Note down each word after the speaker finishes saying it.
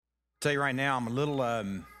Tell you right now, I'm a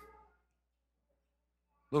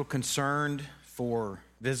little concerned for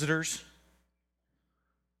visitors.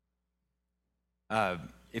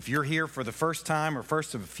 If you're here for the first time or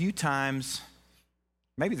first of a few times,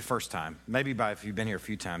 maybe the first time, if you've been here a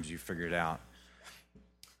few times, you figured it out.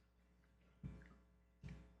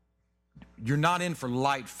 You're not in for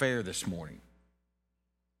light fare this morning.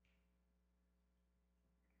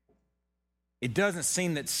 It doesn't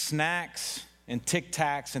seem that snacks and Tic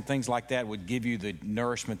Tacs and things like that would give you the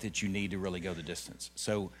nourishment that you need to really go the distance.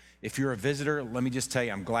 So if you're a visitor, let me just tell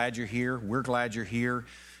you, I'm glad you're here. We're glad you're here.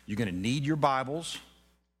 You're going to need your Bibles.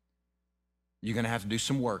 You're going to have to do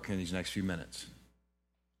some work in these next few minutes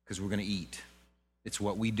because we're going to eat. It's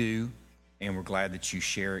what we do, and we're glad that you're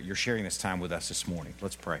sharing this time with us this morning.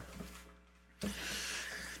 Let's pray.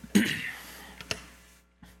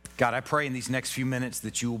 God, I pray in these next few minutes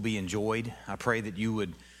that you will be enjoyed. I pray that you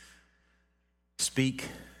would speak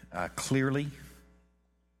clearly.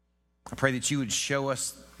 I pray that you would show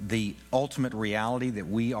us the ultimate reality that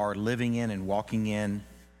we are living in and walking in,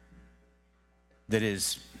 that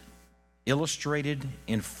is illustrated,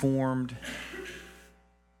 informed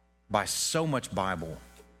by so much Bible.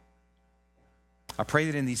 I pray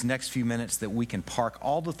that in these next few minutes that we can park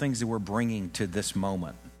all the things that we're bringing to this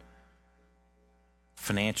moment.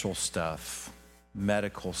 Financial stuff,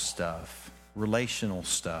 medical stuff, relational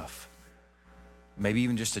stuff, maybe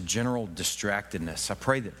even just a general distractedness. I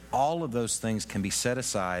pray that all of those things can be set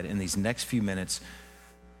aside in these next few minutes.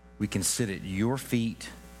 We can sit at your feet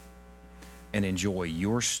and enjoy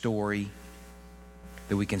your story,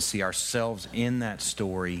 that we can see ourselves in that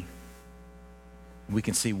story. We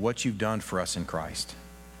can see what you've done for us in Christ.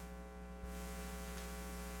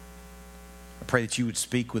 I pray that you would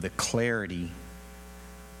speak with a clarity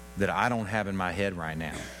that I don't have in my head right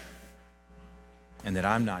now and that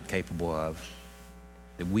I'm not capable of,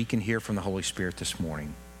 that we can hear from the Holy Spirit this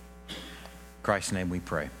morning. In Christ's name we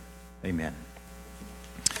pray. Amen.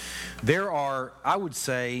 There are, I would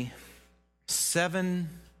say, 7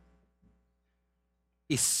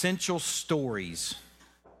 essential stories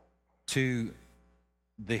to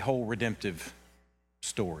the whole redemptive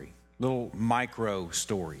story, little micro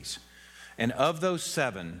stories. And of those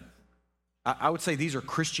 7, I would say these are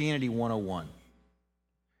Christianity 101.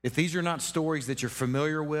 If these are not stories that you're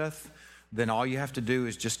familiar with, then all you have to do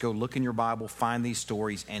is just go look in your Bible, find these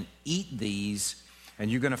stories, and eat these, and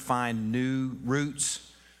you're going to find new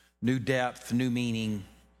roots, new depth, new meaning,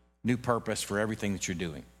 new purpose for everything that you're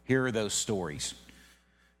doing. Here are those stories.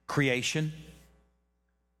 Creation,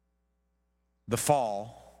 the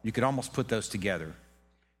fall, you could almost put those together.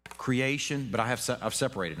 Creation, but I've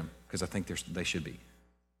separated them because I think they should be.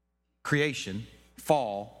 Creation,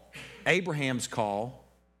 fall, Abraham's call.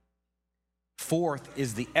 4th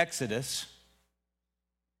is the Exodus.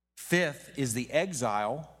 5th is the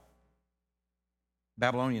exile,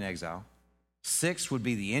 Babylonian exile. 6th would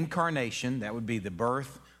be the incarnation. That would be the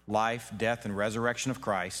birth, life, death, and resurrection of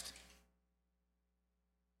Christ.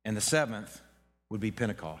 And the 7th would be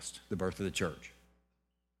Pentecost, the birth of the church.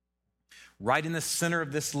 Right in the center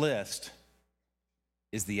of this list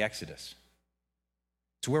is the Exodus.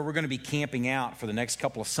 It's where we're going to be camping out for the next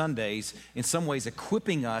couple of Sundays, in some ways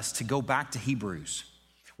equipping us to go back to Hebrews.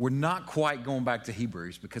 We're not quite going back to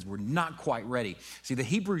Hebrews because we're not quite ready. See, the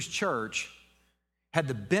Hebrews church had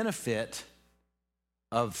the benefit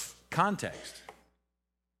of context.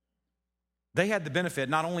 They had the benefit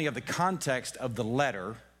not only of the context of the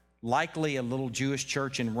letter, likely a little Jewish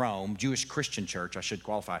church in Rome, Jewish Christian church, I should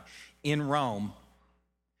qualify, in Rome,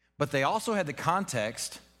 but they also had the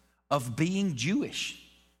context of being Jewish.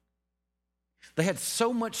 They had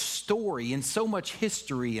so much story and so much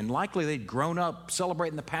history, and likely they'd grown up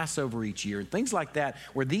celebrating the Passover each year and things like that,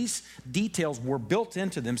 where these details were built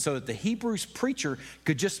into them so that the Hebrews preacher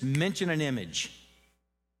could just mention an image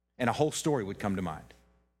and a whole story would come to mind.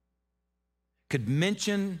 Could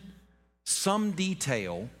mention some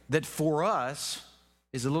detail that for us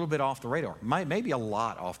is a little bit off the radar, maybe a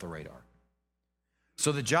lot off the radar.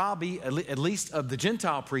 So the job, at least of the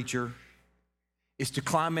Gentile preacher, is to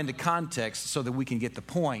climb into context so that we can get the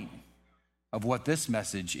point of what this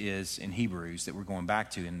message is in Hebrews that we're going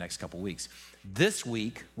back to in the next couple of weeks. This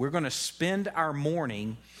week, we're going to spend our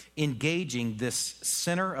morning engaging this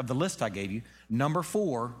center of the list I gave you, number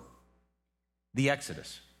 4, the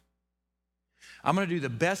Exodus. I'm going to do the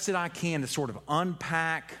best that I can to sort of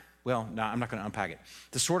unpack, well, no, I'm not going to unpack it,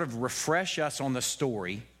 to sort of refresh us on the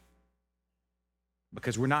story,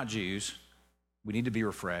 because we're not Jews. We need to be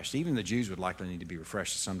refreshed. Even the Jews would likely need to be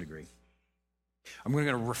refreshed to some degree. I'm going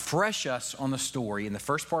to refresh us on the story in the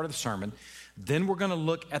first part of the sermon. Then we're going to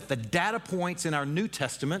look at the data points in our New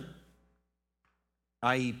Testament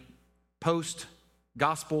i.e.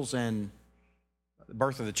 post-Gospels and the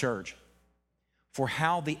birth of the church, for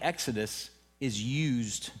how the Exodus is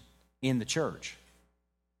used in the church.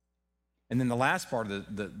 And then the last part of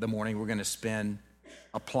the morning, we're going to spend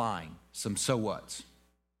applying some so whats.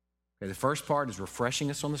 Okay, the first part is refreshing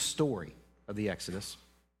us on the story of the Exodus.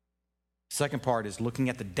 Second part is looking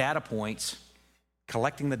at the data points,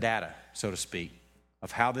 collecting the data, so to speak,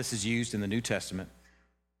 of how this is used in the New Testament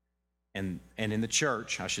and in the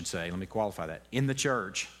church, I should say. Let me qualify that. In the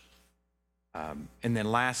church. And then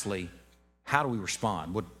lastly, how do we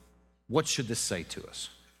respond? What should this say to us?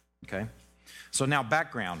 Okay? So now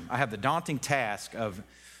background. I have the daunting task of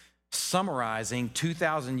summarizing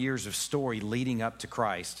 2,000 years of story leading up to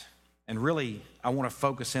Christ. And really, I want to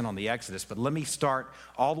focus in on the Exodus, but let me start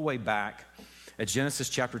all the way back at Genesis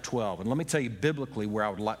chapter 12. And let me tell you biblically where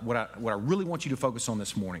what I really want you to focus on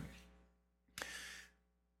this morning.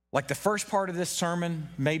 Like the first part of this sermon,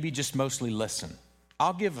 maybe just mostly listen.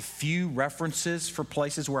 I'll give a few references for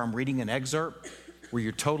places where I'm reading an excerpt, where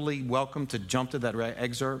you're totally welcome to jump to that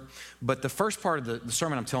excerpt. But the first part of the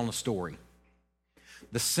sermon, I'm telling a story.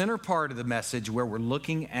 The center part of the message, where we're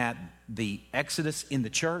looking at the Exodus in the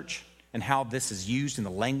church and how this is used in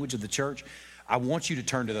the language of the church, I want you to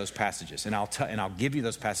turn to those passages, and I'll give you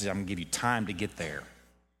those passages. I'm going to give you time to get there.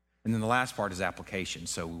 And then the last part is application,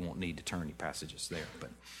 so we won't need to turn any passages there. But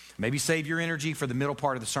maybe save your energy for the middle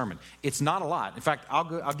part of the sermon. It's not a lot. In fact,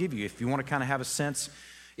 I'll give you, if you want to kind of have a sense,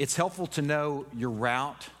 it's helpful to know your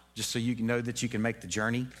route, just so you can know that you can make the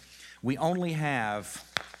journey. We only have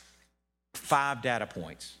 5 data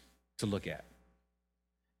points to look at,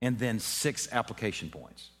 and then 6 application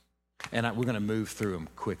points. And we're going to move through them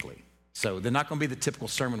quickly. So they're not going to be the typical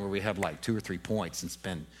sermon where we have like 2 or 3 points and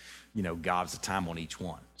spend, gobs of time on each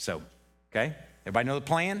one. So, okay? Everybody know the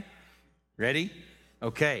plan? Ready?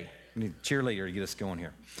 Okay. We need a cheerleader to get us going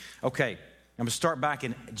here. Okay. I'm going to start back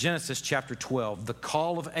in Genesis chapter 12, the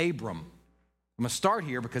call of Abram. I'm going to start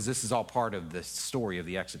here because this is all part of the story of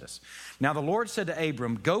the Exodus. Now the Lord said to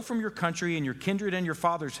Abram, "Go from your country and your kindred and your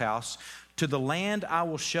father's house to the land I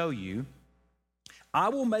will show you. I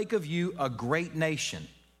will make of you a great nation.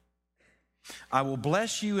 I will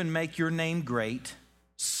bless you and make your name great,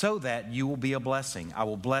 so that you will be a blessing. I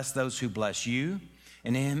will bless those who bless you,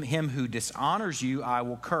 and him who dishonors you I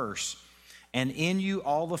will curse. And in you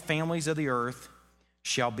all the families of the earth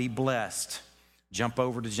shall be blessed." Jump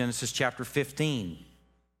over to Genesis chapter 15,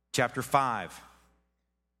 chapter 5.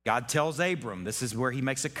 God tells Abram, this is where he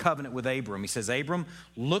makes a covenant with Abram. He says, "Abram,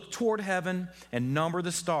 look toward heaven and number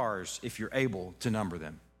the stars if you're able to number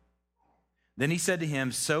them." Then he said to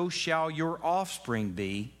him, "So shall your offspring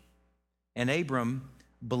be." And Abram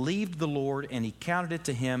believed the Lord, and he counted it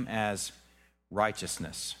to him as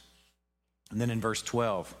righteousness. And then in verse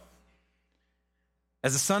 12,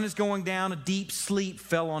 as the sun is going down, a deep sleep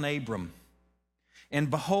fell on Abram. And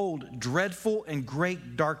behold, dreadful and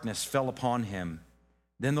great darkness fell upon him.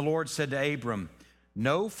 Then the Lord said to Abram,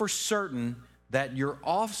 "Know for certain that your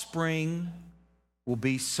offspring will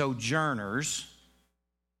be sojourners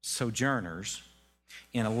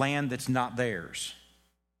in a land that's not theirs.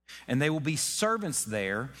 And they will be servants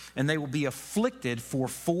there, and they will be afflicted for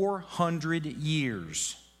 400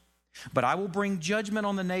 years. But I will bring judgment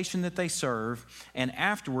on the nation that they serve, and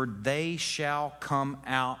afterward they shall come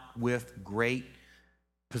out with great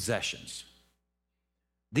possessions."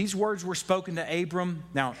 These words were spoken to Abram.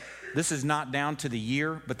 Now, this is not down to the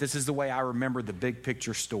year, but this is the way I remember the big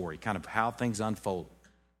picture story, kind of how things unfold.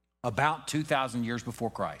 About 2,000 years before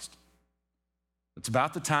Christ. It's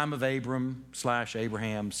about the time of Abraham,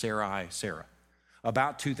 Sarah.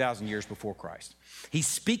 About 2,000 years before Christ. He's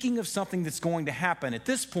speaking of something that's going to happen at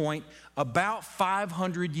this point about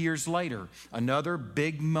 500 years later. Another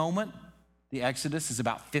big moment. The Exodus is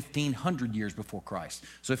about 1,500 years before Christ.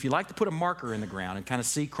 So if you like to put a marker in the ground and kind of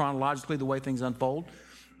see chronologically the way things unfold,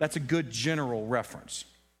 that's a good general reference.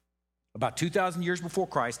 About 2,000 years before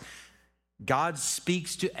Christ, God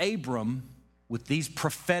speaks to Abram with these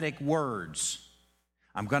prophetic words.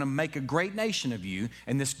 "I'm going to make a great nation of you,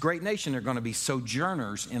 and this great nation are going to be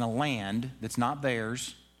sojourners in a land that's not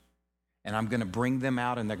theirs, and I'm going to bring them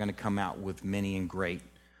out, and they're going to come out with many and great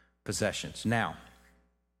possessions." Now,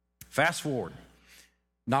 fast forward.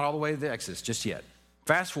 Not all the way to the Exodus just yet.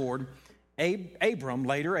 Fast forward. Abram,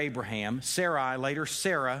 later Abraham, Sarai, later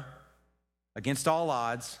Sarah, against all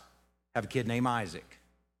odds, have a kid named Isaac.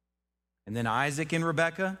 And then Isaac and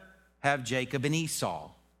Rebekah have Jacob and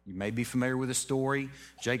Esau. You may be familiar with the story.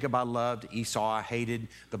 Jacob I loved, Esau I hated.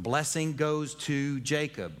 The blessing goes to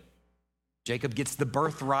Jacob. Jacob gets the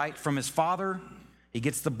birthright from his father. He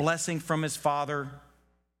gets the blessing from his father.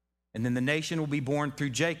 And then the nation will be born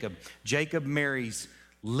through Jacob. Jacob marries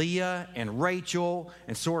Leah and Rachel,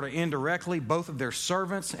 and sort of indirectly, both of their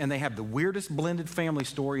servants, and they have the weirdest blended family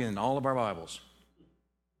story in all of our Bibles.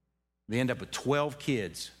 They end up with 12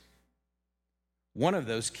 kids. One of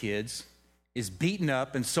those kids is beaten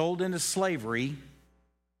up and sold into slavery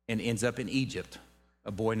and ends up in Egypt,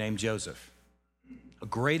 a boy named Joseph. A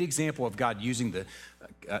great example of God using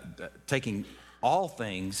taking all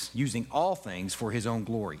things, using all things for his own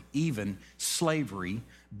glory, even slavery,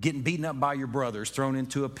 getting beaten up by your brothers, thrown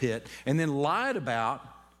into a pit, and then lied about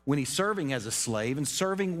when he's serving as a slave and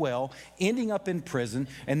serving well, ending up in prison,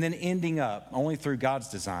 and then ending up, only through God's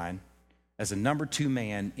design, as a number 2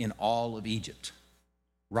 man in all of Egypt,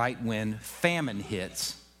 right when famine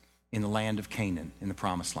hits in the land of Canaan, in the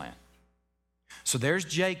promised land. So there's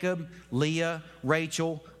Jacob, Leah,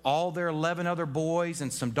 Rachel, all their 11 other boys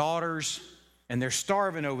and some daughters, and they're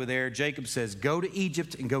starving over there. Jacob says, go to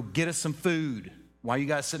Egypt and go get us some food. Why are you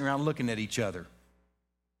guys sitting around looking at each other?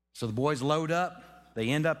 So the boys load up. They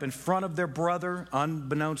end up in front of their brother,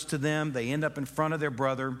 unbeknownst to them. They end up in front of their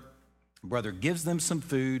brother. Brother gives them some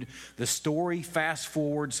food. The story fast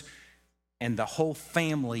forwards, and the whole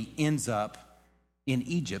family ends up in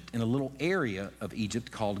Egypt, in a little area of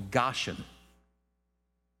Egypt called Goshen.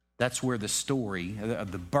 That's where the story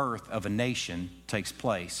of the birth of a nation takes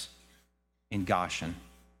place, in Goshen.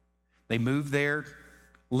 They move there,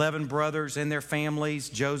 11 brothers and their families.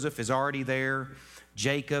 Joseph is already there.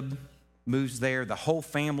 Jacob moves there. The whole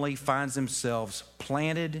family finds themselves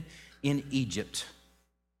planted in Egypt.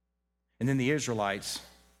 And then the Israelites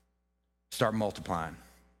start multiplying.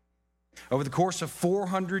 Over the course of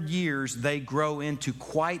 400 years, they grow into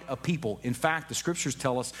quite a people. In fact, the scriptures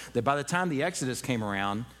tell us that by the time the Exodus came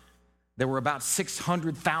around, there were about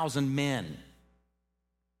 600,000 men.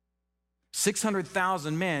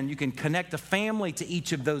 600,000 men. You can connect a family to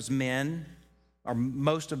each of those men, or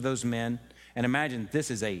most of those men, and imagine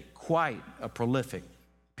this is quite a prolific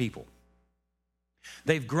people.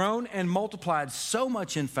 They've grown and multiplied so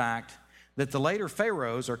much, in fact, that the later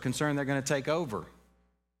pharaohs are concerned they're going to take over.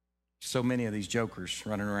 So many of these jokers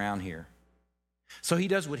running around here. So he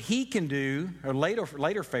does what he can do, or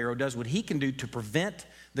later Pharaoh does what he can do to prevent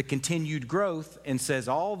the continued growth, and says,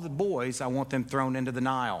 all the boys, I want them thrown into the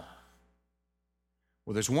Nile.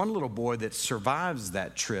 Well, there's one little boy that survives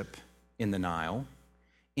that trip in the Nile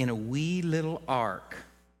in a wee little ark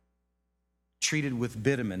treated with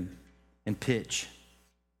bitumen and pitch.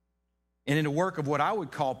 And in a work of what I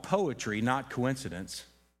would call poetry, not coincidence,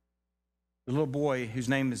 the little boy whose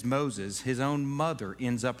name is Moses, his own mother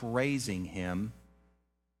ends up raising him,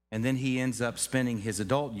 and then he ends up spending his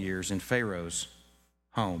adult years in Pharaoh's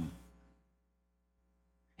home.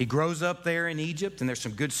 He grows up there in Egypt, and there's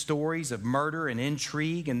some good stories of murder and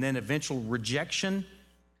intrigue and then eventual rejection.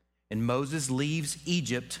 And Moses leaves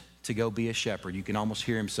Egypt to go be a shepherd. You can almost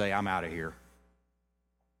hear him say, I'm out of here.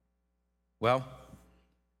 Well,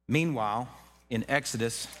 meanwhile, in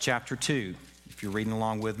Exodus chapter 2, if you're reading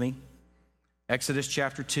along with me, Exodus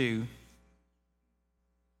chapter 2,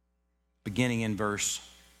 beginning in verse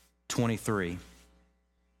 23.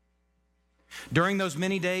 During those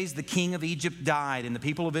many days, the king of Egypt died, and the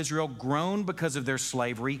people of Israel groaned because of their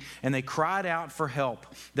slavery, and they cried out for help.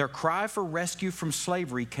 Their cry for rescue from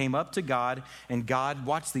slavery came up to God, and God,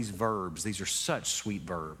 watch these verbs. These are such sweet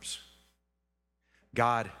verbs.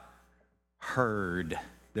 God heard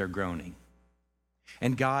their groaning,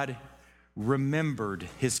 and God remembered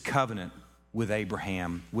his covenant with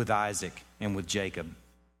Abraham, with Isaac, and with Jacob.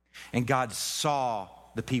 And God saw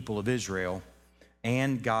the people of Israel,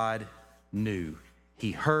 and God knew.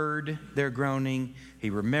 He heard their groaning. He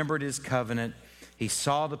remembered his covenant. He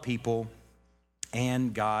saw the people,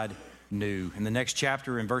 and God knew. In the next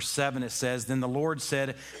chapter, in verse 7, it says, Then the Lord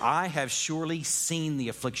said, I have surely seen the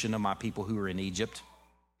affliction of my people who are in Egypt,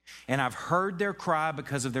 and I've heard their cry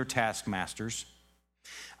because of their taskmasters.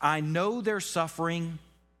 I know their suffering,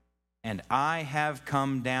 and I have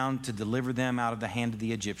come down to deliver them out of the hand of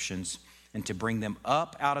the Egyptians and to bring them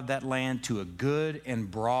up out of that land to a good and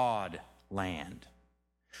broad land,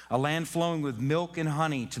 a land flowing with milk and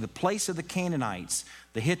honey, to the place of the Canaanites,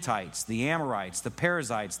 the Hittites, the Amorites, the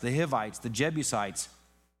Perizzites, the Hivites, the Jebusites.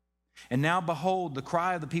 And now behold, the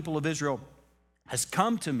cry of the people of Israel has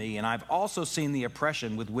come to me, and I've also seen the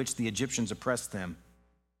oppression with which the Egyptians oppressed them.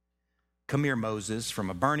 Come here, Moses, from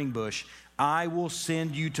a burning bush. I will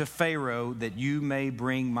send you to Pharaoh that you may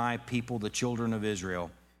bring my people, the children of Israel,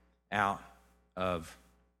 out of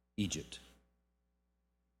Egypt.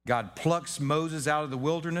 God plucks Moses out of the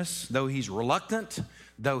wilderness, though he's reluctant,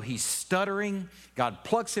 though he's stuttering. God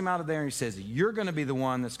plucks him out of there and he says, you're going to be the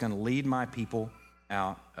one that's going to lead my people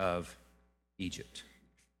out of Egypt.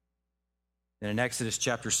 Then in Exodus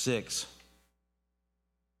chapter 6,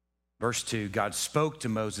 verse 2, God spoke to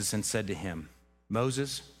Moses and said to him,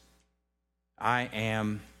 Moses, I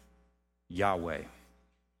am Yahweh.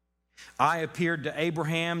 I appeared to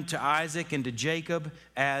Abraham, to Isaac, and to Jacob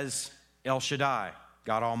as El Shaddai,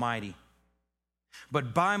 God Almighty.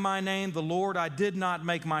 But by my name, the Lord, I did not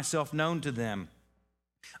make myself known to them.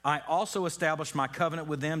 I also established my covenant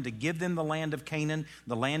with them to give them the land of Canaan,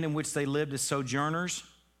 the land in which they lived as sojourners.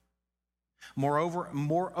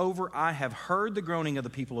 Moreover, I have heard the groaning of the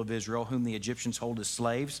people of Israel, whom the Egyptians hold as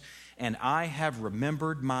slaves, and I have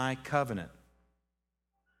remembered my covenant.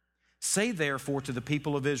 Say therefore to the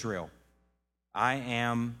people of Israel, I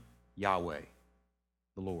am Yahweh,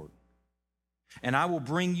 the Lord. And I will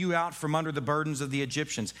bring you out from under the burdens of the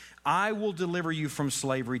Egyptians. I will deliver you from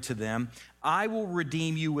slavery to them. I will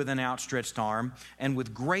redeem you with an outstretched arm and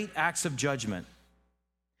with great acts of judgment.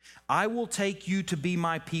 I will take you to be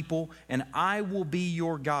my people, and I will be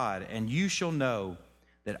your God, and you shall know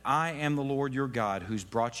that I am the Lord your God, who's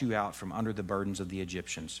brought you out from under the burdens of the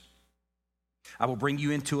Egyptians. I will bring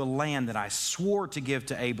you into a land that I swore to give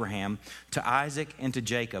to Abraham, to Isaac, and to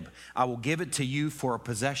Jacob. I will give it to you for a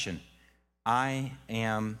possession. I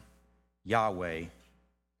am Yahweh,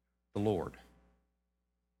 the Lord.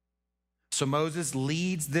 So Moses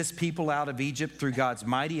leads this people out of Egypt through God's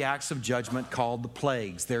mighty acts of judgment called the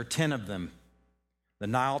plagues. There are 10 of them. The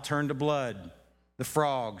Nile turned to blood, the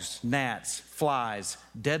frogs, gnats, flies,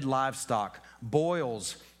 dead livestock,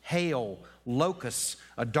 boils, hail, locusts,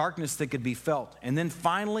 a darkness that could be felt. And then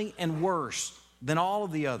finally, and worse than all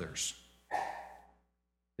of the others,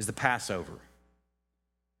 is the Passover,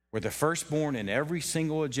 where the firstborn in every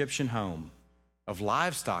single Egyptian home, of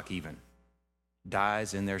livestock even,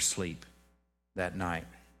 dies in their sleep that night.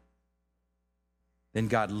 Then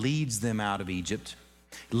God leads them out of Egypt,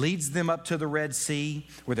 leads them up to the Red Sea,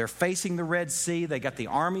 where they're facing the Red Sea. They got the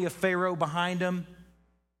army of Pharaoh behind them,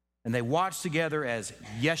 and they watch together as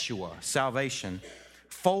Yeshua, salvation,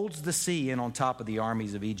 folds the sea in on top of the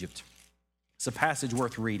armies of Egypt. It's a passage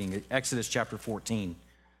worth reading, Exodus chapter 14.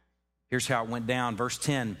 Here's how it went down, verse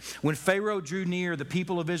 10. When Pharaoh drew near, the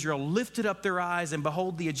people of Israel lifted up their eyes, and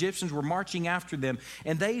behold, the Egyptians were marching after them,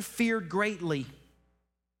 and they feared greatly.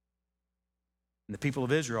 And the people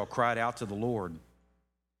of Israel cried out to the Lord.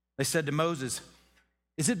 They said to Moses,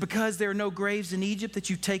 is it because there are no graves in Egypt that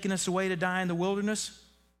you've taken us away to die in the wilderness?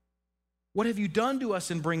 What have you done to us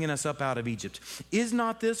in bringing us up out of Egypt? Is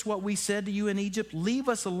not this what we said to you in Egypt? Leave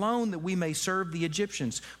us alone that we may serve the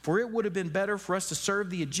Egyptians. For it would have been better for us to serve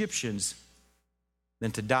the Egyptians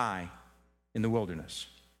than to die in the wilderness.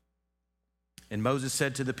 And Moses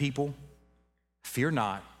said to the people, fear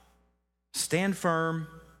not, stand firm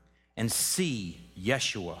and see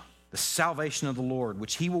Yeshua, the salvation of the Lord,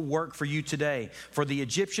 which he will work for you today. For the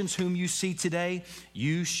Egyptians whom you see today,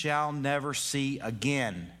 you shall never see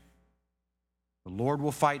again. The Lord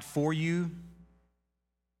will fight for you,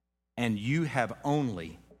 and you have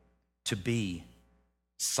only to be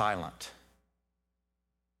silent.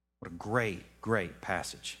 What a great, great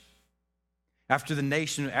passage. After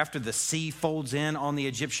the sea folds in on the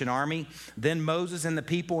Egyptian army, then Moses and the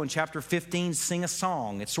people in chapter 15 sing a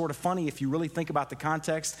song. It's sort of funny if you really think about the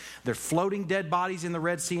context. They're floating dead bodies in the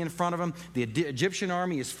Red Sea in front of them. The Egyptian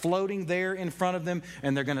army is floating there in front of them,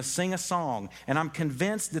 and they're going to sing a song. And I'm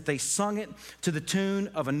convinced that they sung it to the tune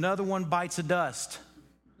of Another One Bites of Dust.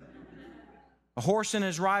 A horse and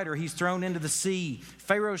his rider he's thrown into the sea.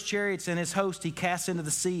 Pharaoh's chariots and his host he cast into the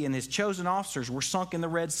sea, and his chosen officers were sunk in the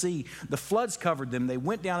Red Sea. The floods covered them. They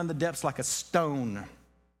went down in the depths like a stone.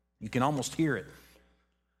 You can almost hear it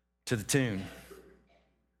to the tune.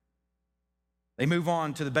 They move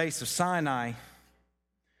on to the base of Sinai,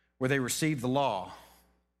 where they receive the law.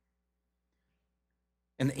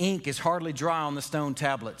 And the ink is hardly dry on the stone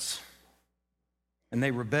tablets. And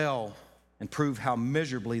they rebel and prove how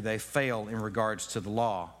miserably they fail in regards to the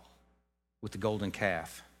law with the golden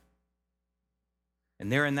calf.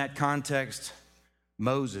 And there in that context,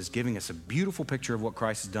 Moses, giving us a beautiful picture of what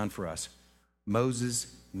Christ has done for us,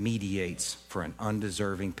 Moses mediates for an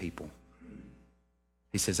undeserving people.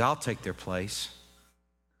 He says, I'll take their place.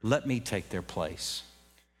 Let me take their place.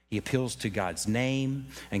 He appeals to God's name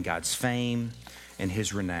and God's fame and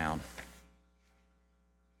his renown.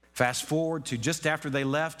 Fast forward to just after they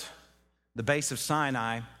left the base of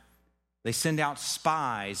Sinai, they send out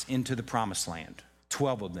spies into the promised land,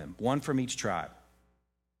 12 of them, one from each tribe.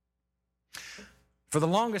 For the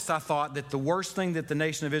longest, I thought that the worst thing that the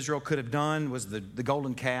nation of Israel could have done was the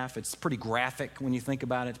golden calf. It's pretty graphic when you think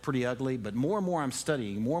about it. It's pretty ugly. But more and more I'm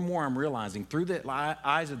studying, more and more I'm realizing through the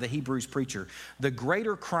eyes of the Hebrews preacher, the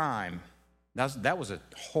greater crime, that was a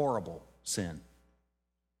horrible sin.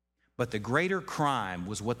 But the greater crime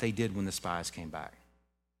was what they did when the spies came back.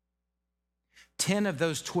 10 of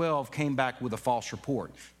those 12 came back with a false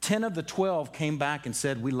report. 10 of the 12 came back and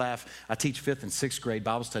said, we laugh. I teach 5th and 6th grade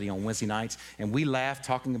Bible study on Wednesday nights, and we laugh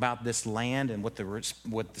talking about this land and what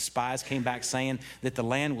the spies came back saying, that the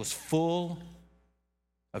land was full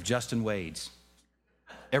of Justin Wades.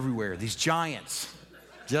 Everywhere, these giants.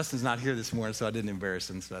 Justin's not here this morning, so I didn't embarrass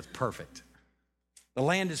him, so that's perfect. The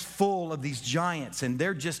land is full of these giants, and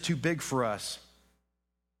they're just too big for us.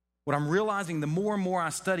 What I'm realizing, the more and more I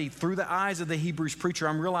study through the eyes of the Hebrews preacher,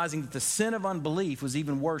 I'm realizing that the sin of unbelief was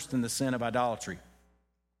even worse than the sin of idolatry.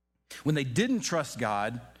 When they didn't trust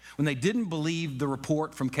God, when they didn't believe the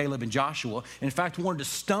report from Caleb and Joshua, and in fact wanted to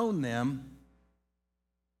stone them,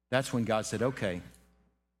 that's when God said, okay,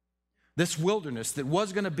 this wilderness that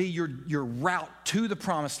was going to be your route to the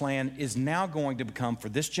promised land is now going to become, for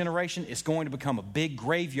this generation, it's going to become a big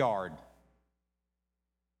graveyard.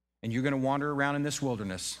 And you're going to wander around in this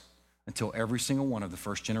wilderness until every single one of the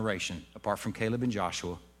first generation, apart from Caleb and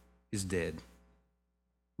Joshua, is dead.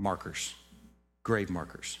 Markers, grave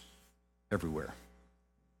markers, everywhere.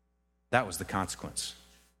 That was the consequence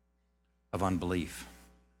of unbelief.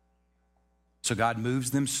 So God moves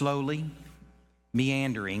them slowly,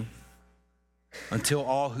 meandering, until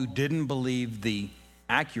all who didn't believe the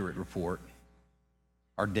accurate report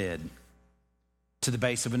are dead, to the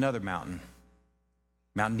base of another mountain,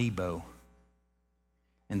 Mount Nebo.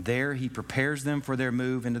 And there he prepares them for their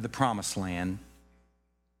move into the promised land,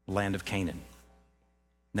 land of Canaan.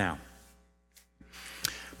 Now,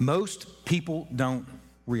 most people don't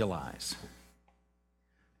realize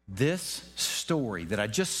this story that I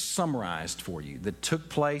just summarized for you, that took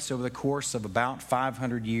place over the course of about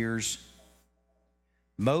 500 years,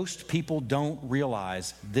 most people don't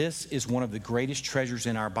realize this is one of the greatest treasures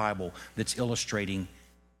in our Bible that's illustrating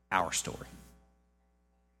our story.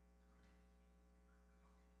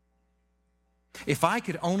 If I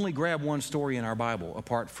could only grab one story in our Bible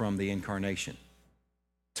apart from the incarnation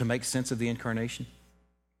to make sense of the incarnation,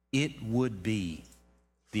 it would be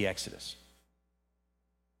the Exodus.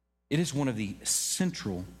 It is one of the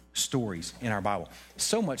central stories in our Bible,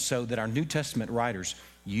 so much so that our New Testament writers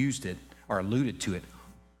used it or alluded to it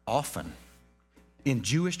often in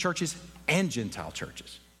Jewish churches and Gentile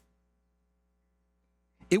churches.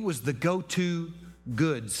 It was the go-to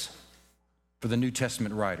goods for the New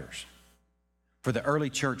Testament writers. For the early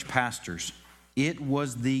church pastors, it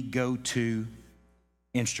was the go-to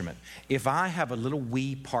instrument. If I have a little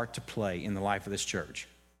wee part to play in the life of this church,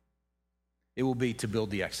 it will be to build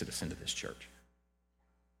the Exodus into this church.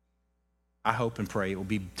 I hope and pray it will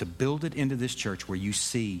be to build it into this church where you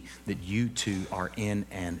see that you too are in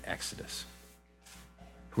an Exodus,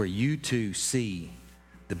 where you too see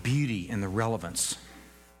the beauty and the relevance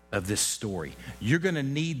of this story. You're going to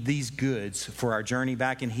need these goods for our journey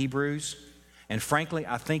back in Hebrews. And frankly,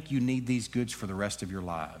 I think you need these goods for the rest of your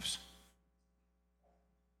lives.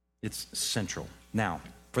 It's central. Now,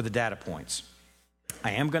 for the data points,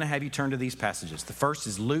 I am going to have you turn to these passages. The first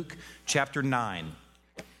is Luke chapter 9.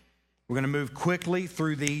 We're going to move quickly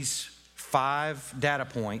through these 5 data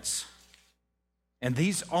points. And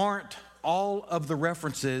these aren't all of the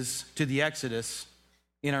references to the Exodus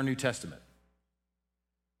in our New Testament.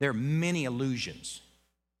 There are many allusions.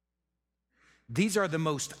 These are the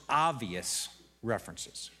most obvious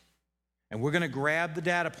references. And we're going to grab the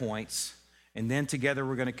data points, and then together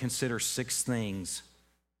we're going to consider 6 things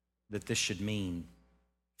that this should mean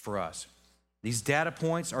for us. These data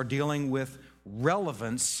points are dealing with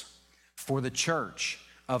relevance for the church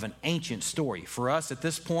of an ancient story. For us at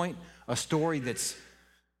this point, a story that's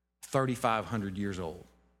 3,500 years old.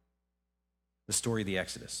 The story of the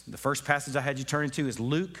Exodus. The first passage I had you turn to is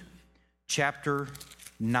Luke chapter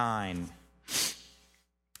 9.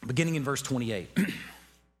 Beginning in verse 28.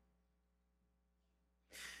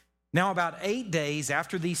 Now about 8 days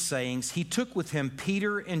after these sayings, he took with him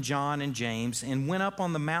Peter and John and James and went up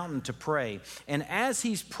on the mountain to pray. And as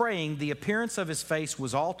he's praying, the appearance of his face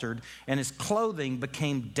was altered and his clothing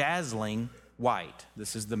became dazzling white.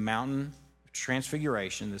 This is the mountain of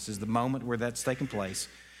transfiguration. This is the moment where that's taken place.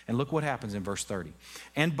 And look what happens in verse 30.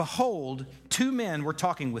 And behold, 2 men were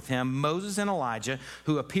talking with him, Moses and Elijah,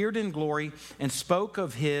 who appeared in glory and spoke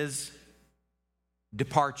of his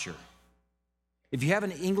departure. If you have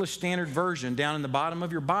an English Standard Version down in the bottom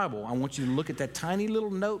of your Bible, I want you to look at that tiny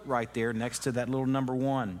little note right there next to that little number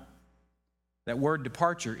 1. That word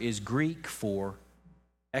departure is Greek for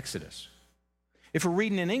exodus. If we're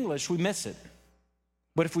reading in English, we miss it.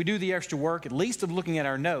 But if we do the extra work, at least of looking at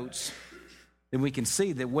our notes, then we can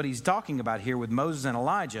see that what he's talking about here with Moses and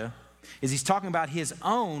Elijah is he's talking about his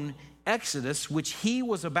own exodus, which he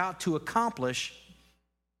was about to accomplish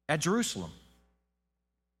at Jerusalem.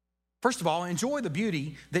 First of all, enjoy the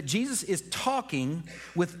beauty that Jesus is talking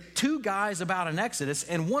with two guys about an exodus,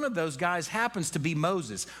 and one of those guys happens to be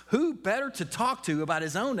Moses. Who better to talk to about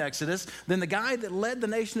his own exodus than the guy that led the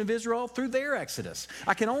nation of Israel through their exodus?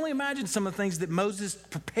 I can only imagine some of the things that Moses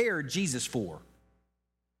prepared Jesus for.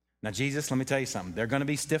 Now, Jesus, let me tell you something. They're going to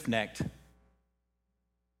be stiff-necked.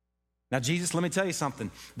 Now, Jesus, let me tell you something.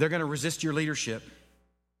 They're going to resist your leadership.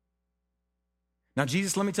 Now,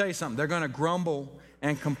 Jesus, let me tell you something. They're going to grumble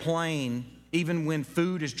and complain even when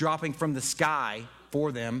food is dropping from the sky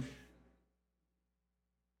for them.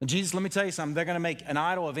 And Jesus, let me tell you something. They're going to make an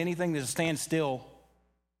idol of anything that stands still,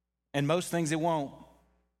 and most things it won't.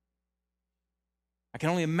 I can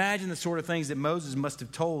only imagine the sort of things that Moses must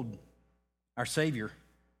have told our Savior.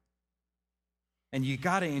 And you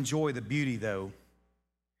got to enjoy the beauty, though,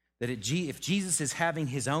 that if Jesus is having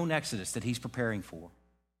his own exodus that he's preparing for,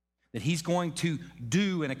 that he's going to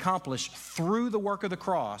do and accomplish through the work of the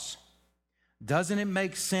cross, doesn't it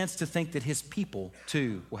make sense to think that his people,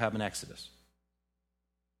 too, will have an exodus?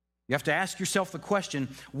 You have to ask yourself the question,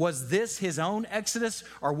 was this his own exodus,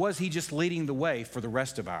 or was he just leading the way for the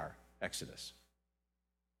rest of our exodus?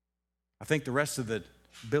 I think the rest of the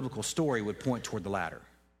biblical story would point toward the latter,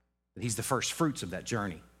 that he's the first fruits of that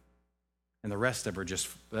journey, and the rest of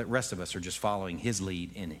us are just following his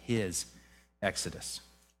lead in his exodus.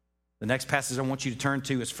 The next passage I want you to turn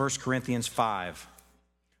to is 1 Corinthians 5.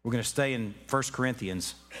 We're going to stay in 1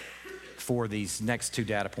 Corinthians for these next two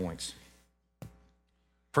data points.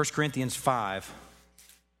 1 Corinthians 5,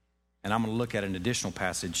 and I'm going to look at an additional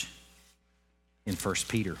passage in 1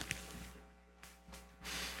 Peter.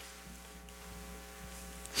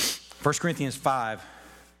 1 Corinthians 5,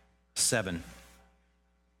 7.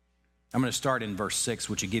 I'm going to start in verse 6,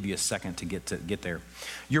 which will give you a second to get there.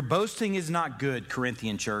 Your boasting is not good,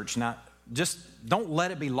 Corinthian church. Just don't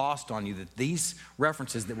let it be lost on you that these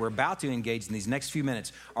references that we're about to engage in these next few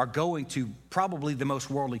minutes are going to probably the most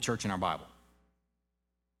worldly church in our Bible.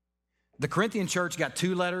 The Corinthian church got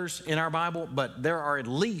 2 letters in our Bible, but there are at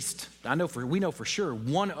least, we know for sure,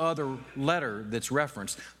 one other letter that's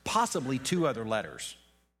referenced, possibly 2 other letters.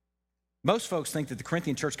 Most folks think that the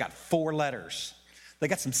Corinthian church got 4 letters. They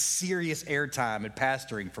got some serious airtime and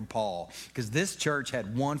pastoring from Paul because this church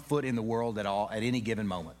had one foot in the world at any given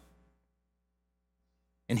moment.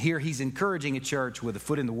 And here he's encouraging a church with a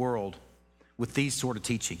foot in the world with these sort of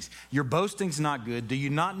teachings. Your boasting's not good. Do you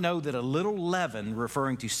not know that a little leaven,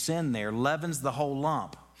 referring to sin there, leavens the whole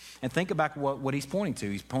lump? And think about what he's pointing to.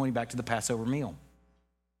 He's pointing back to the Passover meal.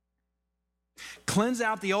 Cleanse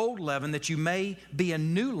out the old leaven that you may be a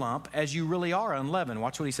new lump as you really are unleavened.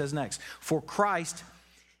 Watch what he says next. For Christ,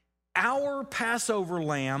 our Passover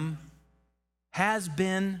lamb, has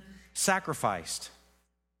been sacrificed.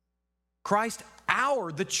 Christ,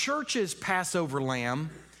 the church's Passover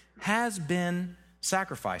lamb, has been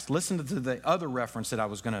sacrificed. Listen to the other reference that I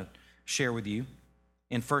was going to share with you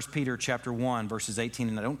in 1 Peter chapter 1, verses 18.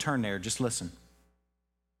 And don't turn there, just listen.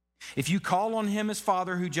 If you call on him as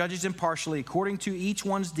Father who judges impartially according to each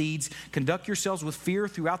one's deeds, conduct yourselves with fear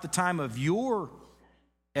throughout the time of your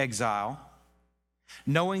exile,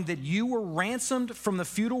 knowing that you were ransomed from the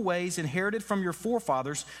futile ways inherited from your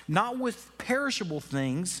forefathers, not with perishable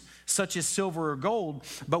things such as silver or gold,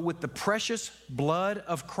 but with the precious blood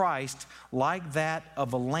of Christ, like that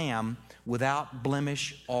of a lamb without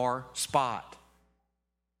blemish or spot.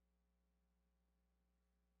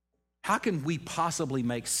 How can we possibly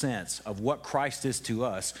make sense of what Christ is to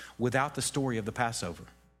us without the story of the Passover?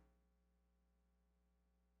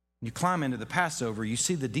 You climb into the Passover, you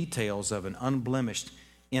see the details of an unblemished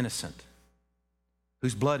innocent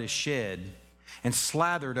whose blood is shed and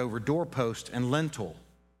slathered over doorpost and lintel,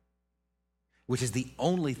 which is the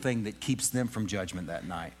only thing that keeps them from judgment that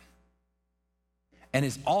night, and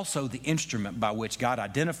is also the instrument by which God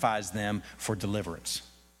identifies them for deliverance.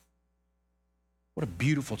 What a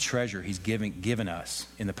beautiful treasure he's given us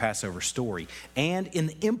in the Passover story and in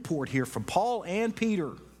the import here from Paul and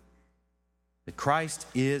Peter that Christ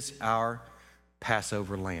is our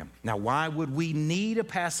Passover lamb. Now, why would we need a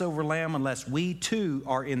Passover lamb unless we too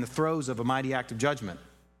are in the throes of a mighty act of judgment?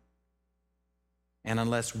 And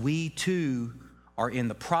unless we too are in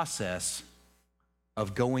the process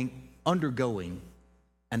of undergoing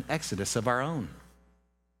an exodus of our own.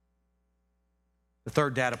 The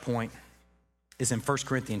third data point is in 1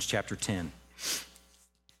 Corinthians chapter 10.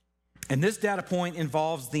 And this data point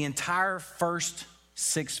involves the entire first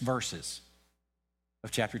 6 verses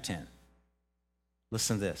of chapter 10.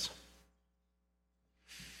 Listen to this.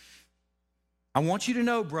 I want you to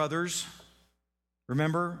know, brothers,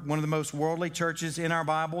 remember, one of the most worldly churches in our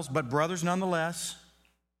Bibles, but brothers nonetheless,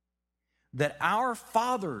 that our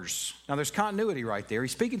fathers, now there's continuity right there.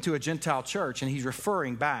 He's speaking to a Gentile church, and he's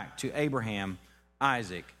referring back to Abraham,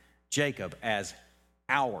 Isaac, Jacob as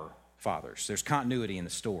our fathers. There's continuity in the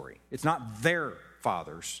story. It's not their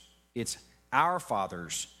fathers, it's our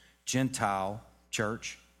fathers, Gentile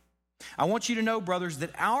church. I want you to know, brothers, that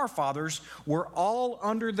our fathers were all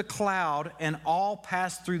under the cloud and all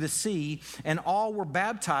passed through the sea, and all were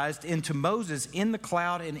baptized into Moses in the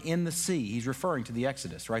cloud and in the sea. He's referring to the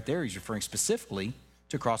Exodus. Right there, he's referring specifically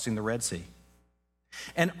to crossing the Red Sea.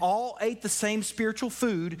 And all ate the same spiritual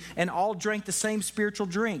food, and all drank the same spiritual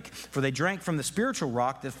drink, for they drank from the spiritual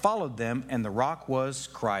rock that followed them, and the rock was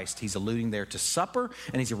Christ. He's alluding there to supper,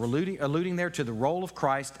 and he's alluding there to the role of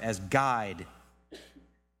Christ as guide.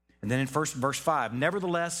 And then in verse 5,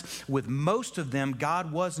 nevertheless, with most of them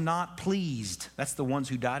God was not pleased. That's the ones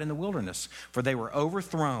who died in the wilderness, for they were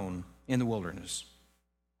overthrown in the wilderness.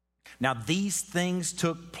 Now these things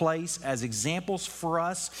took place as examples for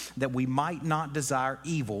us, that we might not desire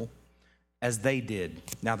evil as they did.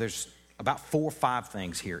 Now there's about 4 or 5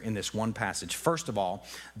 things here in this one passage. First of all,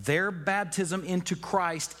 their baptism into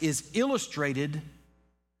Christ is illustrated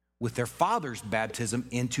with their father's baptism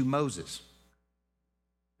into Moses.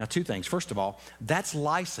 Now, 2 things. First of all, that's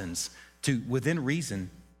license to, within reason,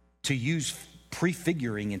 to use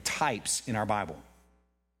prefiguring and types in our Bible.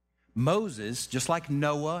 Moses, just like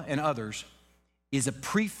Noah and others, is a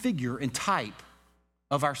prefigure and type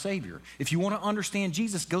of our Savior. If you want to understand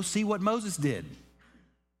Jesus, go see what Moses did.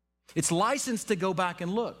 It's license to go back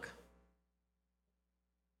and look.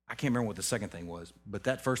 I can't remember what the second thing was, but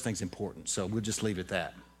that first thing's important, so we'll just leave it at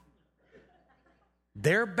that.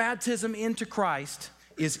 Their baptism into Christ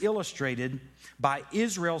is illustrated by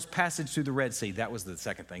Israel's passage through the Red Sea. That was the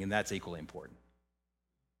second thing, and that's equally important.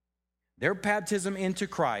 Their baptism into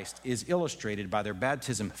Christ is illustrated by their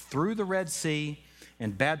baptism through the Red Sea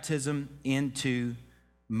and baptism into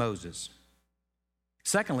Moses.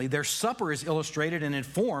 Secondly, their supper is illustrated and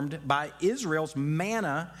informed by Israel's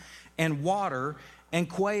manna and water and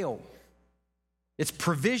quail. It's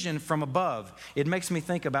provision from above. It makes me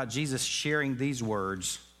think about Jesus sharing these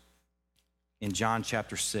words in John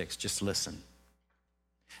chapter 6. Just listen.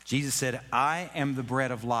 Jesus said, I am the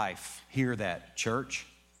bread of life. Hear that, church.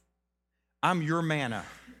 I'm your manna.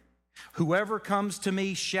 Whoever comes to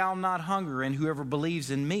me shall not hunger, and whoever believes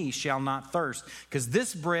in me shall not thirst. Because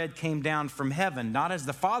this bread came down from heaven, not as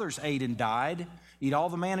the fathers ate and died. Eat all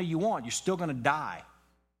the manna you want, you're still going to die.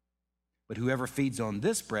 But whoever feeds on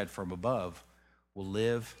this bread from above will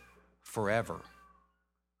live forever.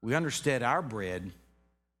 We understand our bread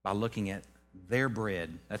by looking at their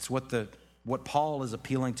bread. That's what Paul is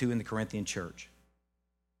appealing to in the Corinthian church.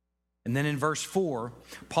 And then in verse 4,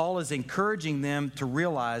 Paul is encouraging them to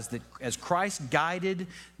realize that as Christ guided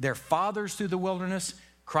their fathers through the wilderness,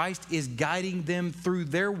 Christ is guiding them through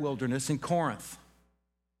their wilderness in Corinth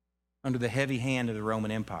under the heavy hand of the Roman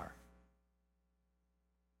Empire.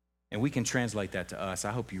 And we can translate that to us.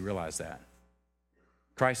 I hope you realize that.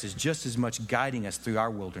 Christ is just as much guiding us through our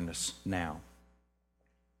wilderness now.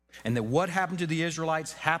 And that what happened to the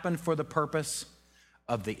Israelites happened for the purpose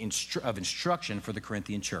of instruction for the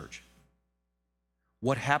Corinthian church.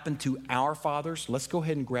 What happened to our fathers, let's go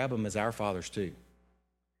ahead and grab them as our fathers too,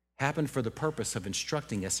 happened for the purpose of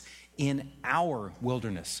instructing us in our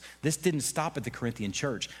wilderness. This didn't stop at the Corinthian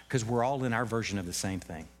church because we're all in our version of the same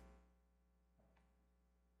thing.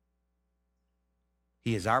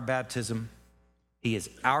 He is our baptism. He is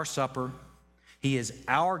our supper. He is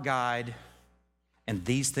our guide. And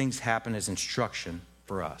these things happen as instruction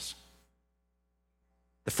for us.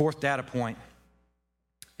 The fourth data point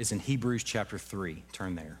is in Hebrews chapter 3.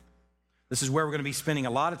 Turn there. This is where we're going to be spending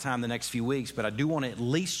a lot of time the next few weeks, but I do want to at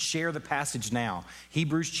least share the passage now.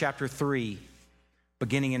 Hebrews chapter 3,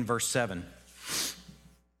 beginning in verse 7.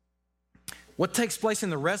 What takes place in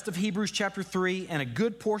the rest of Hebrews chapter 3 and a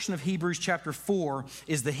good portion of Hebrews chapter 4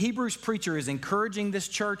 is the Hebrews preacher is encouraging this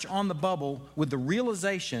church on the bubble with the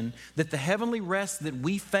realization that the heavenly rest that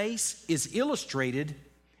we face is illustrated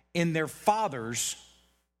in their fathers'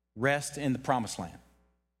 rest in the promised land,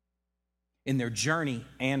 in their journey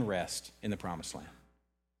and rest in the promised land.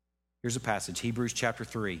 Here's a passage, Hebrews chapter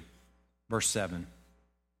 3, verse 7.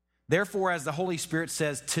 Therefore, as the Holy Spirit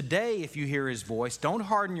says, today, if you hear his voice, don't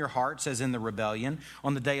harden your hearts as in the rebellion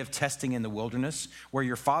on the day of testing in the wilderness, where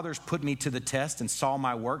your fathers put me to the test and saw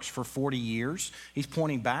my works for 40 years. He's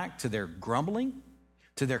pointing back to their grumbling,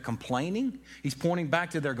 to their complaining. He's pointing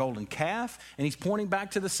back to their golden calf, and he's pointing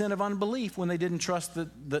back to the sin of unbelief when they didn't trust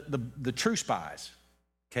the true spies,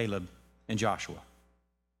 Caleb and Joshua.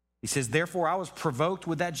 He says, therefore I was provoked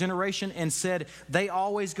with that generation and said, they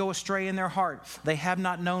always go astray in their heart. They have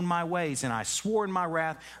not known my ways. And I swore in my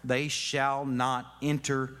wrath, they shall not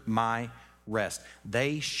enter my rest.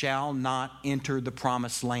 They shall not enter the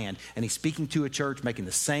promised land. And he's speaking to a church making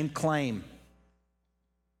the same claim.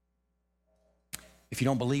 If you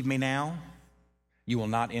don't believe me now, you will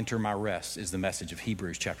not enter my rest, is the message of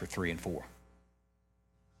Hebrews chapter 3 and 4.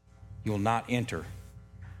 You will not enter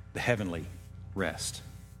the heavenly rest.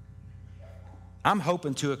 I'm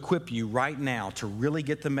hoping to equip you right now to really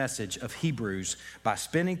get the message of Hebrews by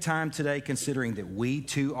spending time today considering that we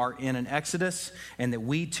too are in an exodus and that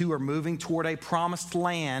we too are moving toward a promised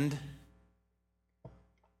land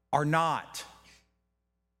or not.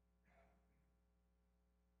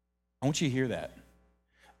 I want you to hear that.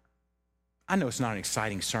 I know it's not an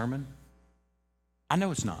exciting sermon. I know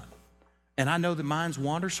it's not. And I know that minds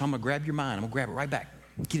wander, so I'm going to grab your mind. I'm going to grab it right back.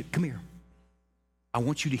 Get it. Come here. I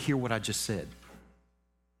want you to hear what I just said.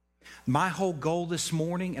 My whole goal this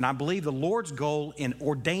morning, and I believe the Lord's goal in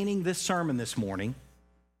ordaining this sermon this morning,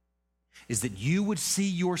 is that you would see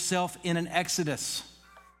yourself in an exodus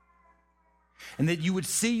and that you would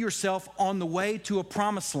see yourself on the way to a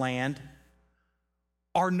promised land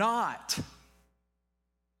or not.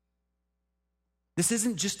 This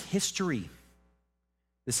isn't just history.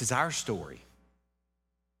 This is our story.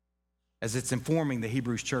 As it's informing the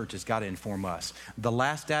Hebrews church, it's got to inform us. The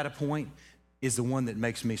last data point is the one that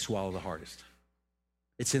makes me swallow the hardest.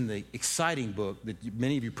 It's in the exciting book that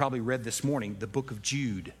many of you probably read this morning, the book of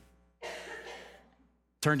Jude.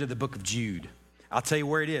 Turn to the book of Jude. I'll tell you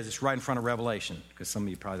where it is. It's right in front of Revelation, because some of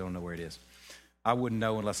you probably don't know where it is. I wouldn't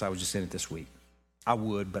know unless I was just in it this week. I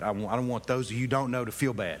would, but I don't want those of you who don't know to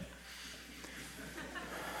feel bad.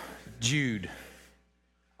 Jude.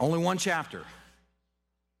 Only one chapter.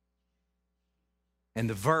 And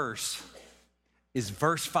the verse is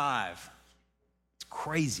verse 5. It's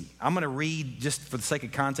crazy. I'm going to read, just for the sake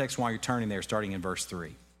of context, while you're turning there, starting in verse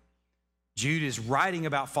 3. Jude is writing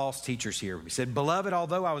about false teachers here. He said, "Beloved,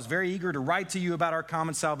 although I was very eager to write to you about our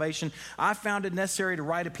common salvation, I found it necessary to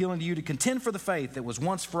write appealing to you to contend for the faith that was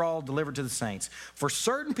once for all delivered to the saints. For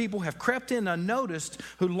certain people have crept in unnoticed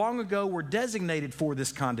who long ago were designated for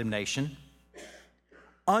this condemnation.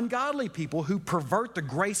 Ungodly people who pervert the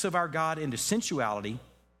grace of our God into sensuality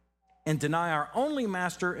and deny our only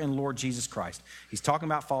Master and Lord Jesus Christ." He's talking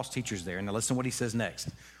about false teachers there. Now listen to what he says next.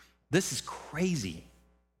 This is crazy.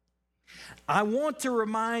 "I want to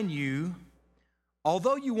remind you,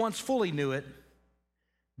 although you once fully knew it,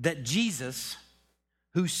 that Jesus,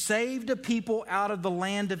 who saved a people out of the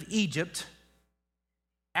land of Egypt,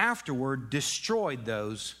 afterward destroyed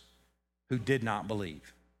those who did not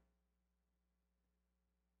believe."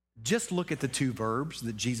 Just look at the two verbs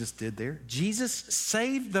that Jesus did there. Jesus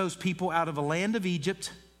saved those people out of the land of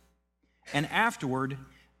Egypt and afterward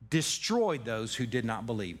destroyed those who did not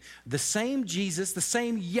believe. The same Jesus, the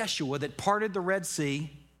same Yeshua that parted the Red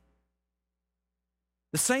Sea,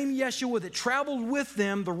 the same Yeshua that traveled with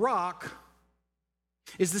them, the rock,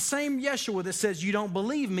 is the same Yeshua that says, "You don't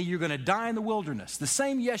believe me, you're going to die in the wilderness." The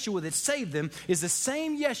same Yeshua that saved them is the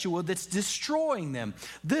same Yeshua that's destroying them.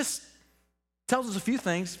 This tells us a few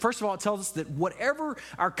things. First of all, it tells us that whatever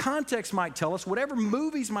our context might tell us, whatever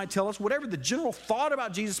movies might tell us, whatever the general thought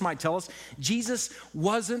about Jesus might tell us, Jesus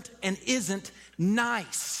wasn't and isn't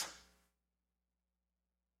nice.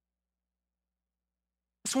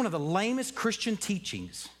 It's one of the lamest Christian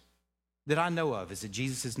teachings that I know of, is that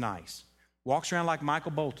Jesus is nice. Walks around like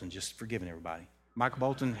Michael Bolton, just forgiving everybody. Michael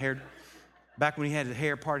Bolton, back when he had the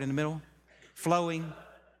hair part in the middle, flowing.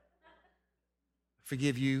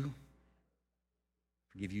 "Forgive you.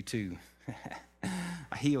 Forgive you too.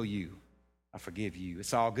 I heal you. I forgive you.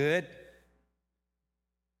 It's all good."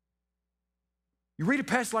 You read a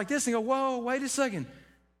passage like this and go, "Whoa, wait a second.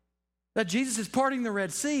 That Jesus is parting the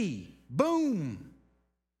Red Sea." Boom.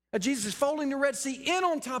 That Jesus is folding the Red Sea in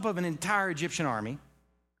on top of an entire Egyptian army.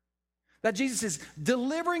 That Jesus is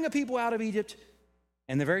delivering a people out of Egypt.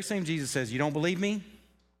 And the very same Jesus says, "You don't believe me?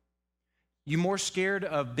 You more scared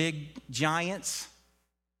of big giants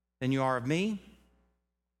than you are of me?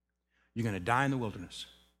 You're going to die in the wilderness.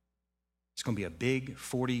 It's going to be a big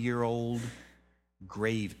 40-year-old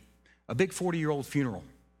grave, a big 40-year-old funeral,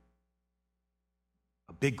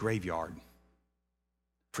 a big graveyard,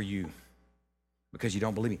 for you because you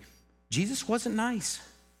don't believe me. Jesus wasn't nice.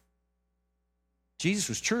 Jesus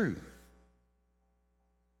was true.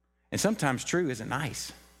 And sometimes true isn't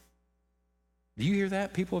nice. Do you hear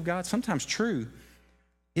that, people of God? Sometimes true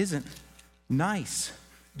isn't nice.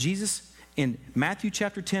 Jesus in Matthew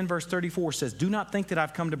chapter 10, verse 34 says, "Do not think that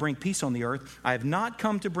I've come to bring peace on the earth. I have not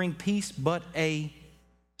come to bring peace, but a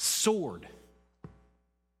sword."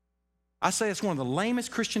 I say it's one of the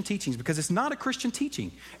lamest Christian teachings because it's not a Christian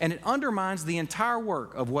teaching, and it undermines the entire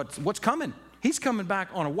work of what's coming. He's coming back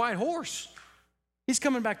on a white horse. He's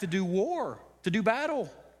coming back to do war, to do battle.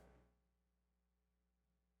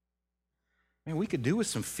 Man, we could do with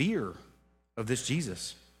some fear of this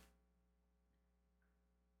Jesus.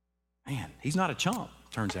 Man, he's not a chump,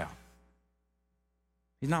 turns out.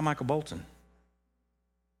 He's not Michael Bolton.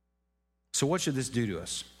 So what should this do to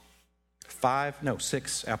us?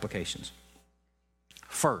 6 applications.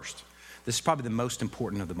 First, this is probably the most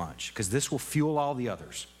important of the bunch because this will fuel all the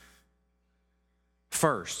others.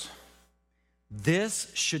 First, this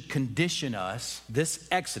should condition us, this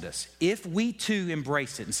Exodus, if we too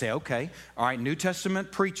embrace it and say, okay, all right, New Testament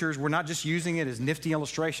preachers, we're not just using it as nifty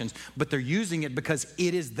illustrations, but they're using it because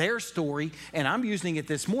it is their story, and I'm using it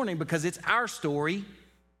this morning because it's our story.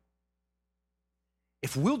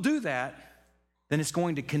 If we'll do that, then it's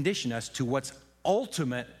going to condition us to what's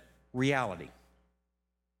ultimate reality.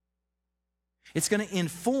 It's going to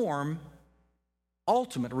inform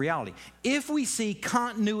ultimate reality. If we see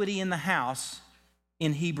continuity in the house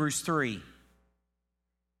in Hebrews 3,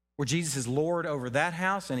 where Jesus is Lord over that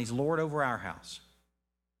house and he's Lord over our house.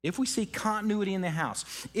 If we see continuity in the house,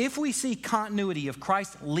 if we see continuity of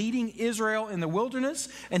Christ leading Israel in the wilderness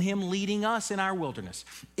and him leading us in our wilderness,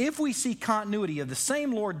 if we see continuity of the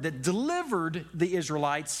same Lord that delivered the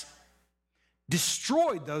Israelites,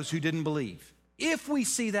 destroyed those who didn't believe, if we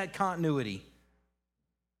see that continuity,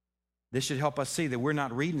 this should help us see that we're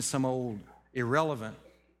not reading some old irrelevant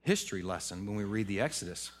history lesson when we read the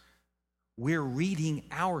Exodus. We're reading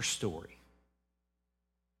our story.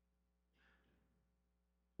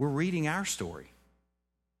 We're reading our story.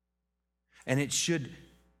 And it should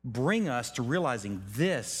bring us to realizing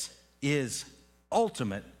this is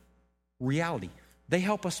ultimate reality. They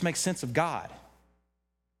help us make sense of God.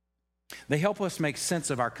 They help us make sense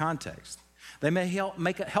of our context. They may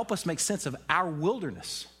help us make sense of our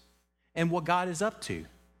wilderness and what God is up to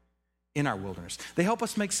in our wilderness. They help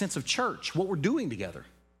us make sense of church, what we're doing together.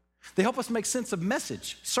 They help us make sense of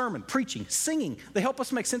message, sermon, preaching, singing. They help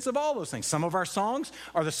us make sense of all those things. Some of our songs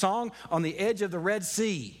are the song on the edge of the Red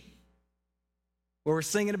Sea, where we're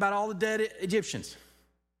singing about all the dead Egyptians.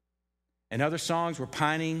 And other songs, we're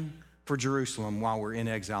pining for Jerusalem while we're in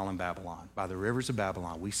exile in Babylon. By the rivers of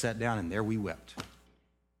Babylon, we sat down and there we wept.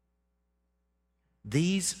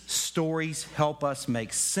 These stories help us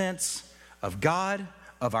make sense of God,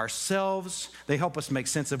 of ourselves. They help us make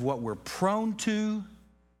sense of what we're prone to.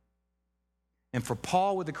 And for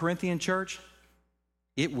Paul with the Corinthian church,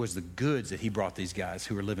 it was the goods that he brought these guys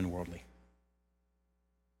who were living worldly.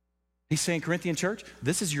 He's saying, Corinthian church,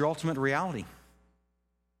 this is your ultimate reality.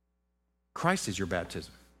 Christ is your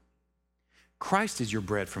baptism. Christ is your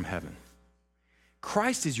bread from heaven.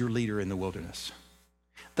 Christ is your leader in the wilderness.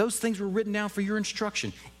 Those things were written down for your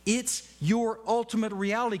instruction. It's your ultimate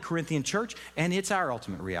reality, Corinthian church, and it's our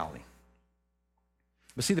ultimate reality.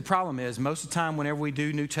 But see, the problem is most of the time whenever we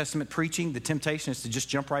do New Testament preaching, the temptation is to just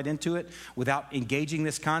jump right into it without engaging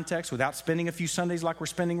this context, without spending a few Sundays like we're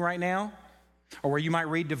spending right now, or where you might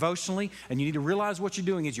read devotionally, and you need to realize what you're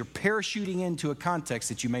doing is you're parachuting into a context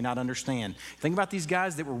that you may not understand. Think about these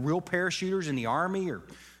guys that were real parachuters in the Army, or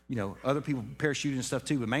other people parachuting and stuff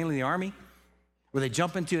too, but mainly the Army, where they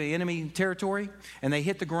jump into an enemy territory and they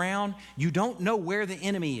hit the ground. You don't know where the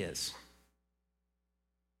enemy is.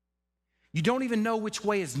 You don't even know which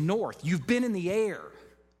way is north. You've been in the air.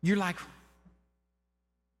 You're like,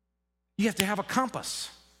 you have to have a compass.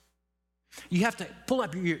 You have to pull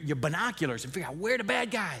up your binoculars and figure out where the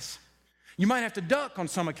bad guys. You might have to duck on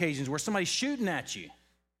some occasions where somebody's shooting at you.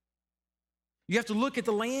 You have to look at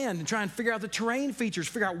the land and try and figure out the terrain features,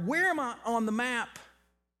 figure out where am I on the map.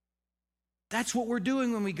 That's what we're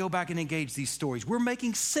doing when we go back and engage these stories. We're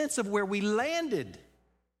making sense of where we landed.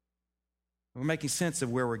 We're making sense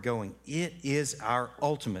of where we're going. It is our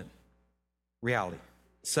ultimate reality.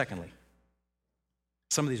 Secondly,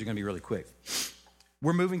 some of these are going to be really quick.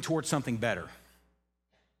 We're moving towards something better.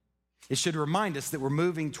 It should remind us that we're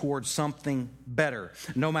moving towards something better.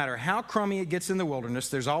 No matter how crummy it gets in the wilderness,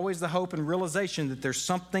 there's always the hope and realization that there's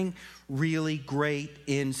something really great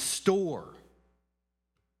in store.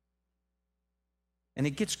 And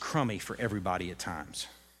it gets crummy for everybody at times.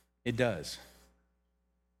 It does.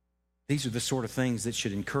 These are the sort of things that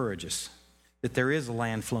should encourage us, that there is a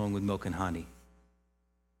land flowing with milk and honey,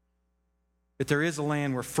 that there is a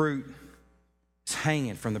land where fruit is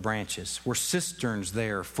hanging from the branches, where cisterns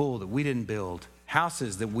there full that we didn't build,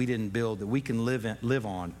 houses that we didn't build that we can live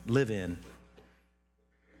in.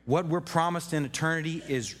 What we're promised in eternity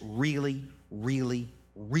is really, really,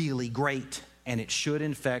 really great, and it should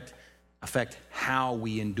in fact affect how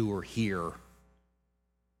we endure here.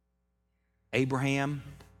 Abraham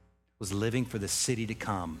was living for the city to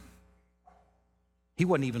come. He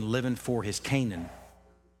wasn't even living for his Canaan.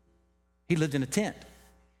 He lived in a tent.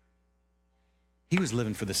 He was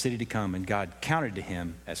living for the city to come, and God counted to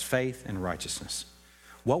him as faith and righteousness.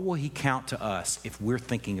 What will he count to us if we're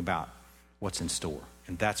thinking about what's in store?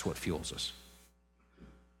 And that's what fuels us.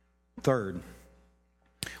 Third,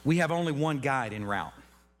 we have only one guide en route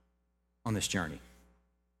on this journey.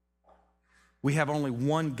 We have only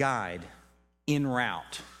one guide en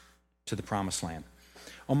route to the promised land.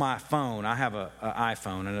 On my phone, I have an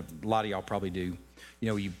iPhone, and a lot of y'all probably do. You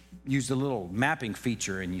know, you use the little mapping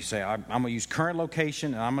feature, and you say, I'm going to use current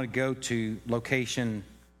location, and I'm going to go to location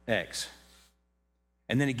X.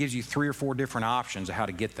 And then it gives you 3 or 4 different options of how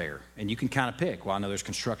to get there. And you can kind of pick, well, I know there's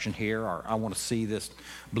construction here, or I want to see this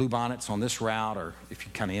blue bonnets on this route, or if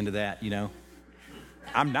you're kind of into that, you know.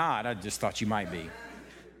 I'm not. I just thought you might be.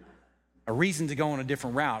 A reason to go on a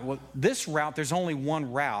different route. Well, this route, there's only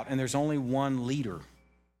one route, and there's only one leader,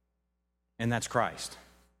 and that's Christ,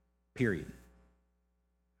 period.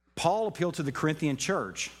 Paul appealed to the Corinthian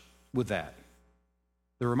church with that.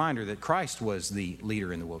 The reminder that Christ was the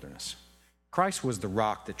leader in the wilderness. Christ was the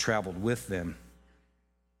rock that traveled with them.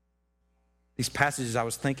 These passages I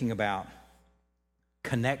was thinking about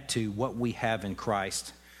connect to what we have in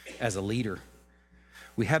Christ as a leader.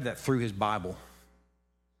 We have that through his Bible.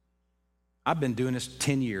 I've been doing this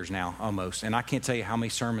 10 years now almost, and I can't tell you how many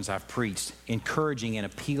sermons I've preached encouraging and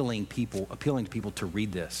appealing to people to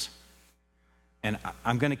read this. And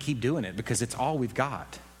I'm going to keep doing it because it's all we've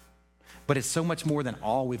got. But it's so much more than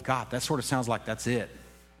all we've got. That sort of sounds like that's it.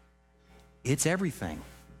 It's everything.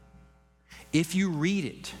 If you read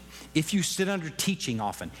it, if you sit under teaching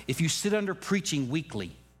often, if you sit under preaching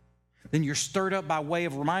weekly, then you're stirred up by way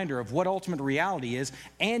of reminder of what ultimate reality is,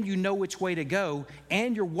 and you know which way to go,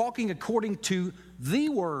 and you're walking according to the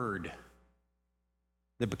Word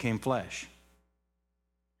that became flesh.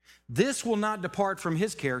 This will not depart from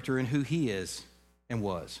his character and who he is and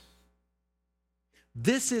was.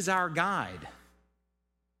 This is our guide.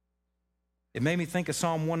 It made me think of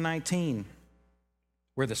Psalm 119,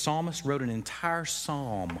 where the psalmist wrote an entire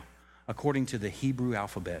psalm according to the Hebrew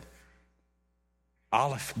alphabet.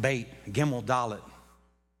 Aleph, Beit, Gimel, Dalet.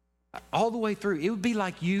 All the way through. It would be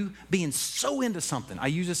like you being so into something. I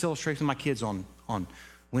use this illustration with my kids on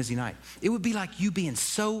Wednesday night. It would be like you being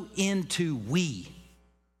so into Wii,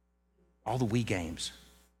 all the Wii games,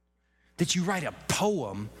 that you write a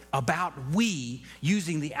poem about Wii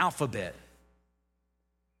using the alphabet.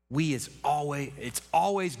 Wii is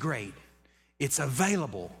always great. It's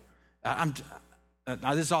available.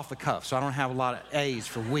 Now this is off the cuff, so I don't have a lot of A's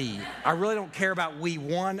for Wii. I really don't care about Wii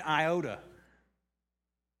one iota.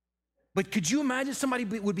 But could you imagine somebody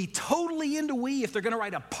would be totally into Wii if they're going to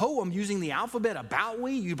write a poem using the alphabet about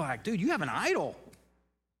Wii? You'd be like, dude, you have an idol.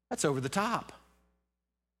 That's over the top.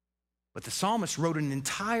 But the psalmist wrote an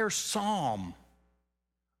entire psalm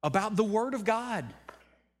about the Word of God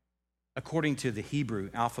according to the Hebrew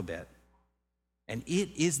alphabet. And it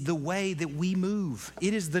is the way that we move.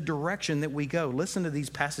 It is the direction that we go. Listen to these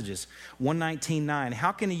passages. 119:9.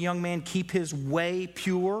 How can a young man keep his way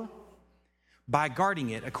pure? By guarding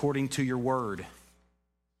it according to your word.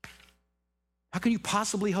 How can you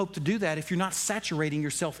possibly hope to do that if you're not saturating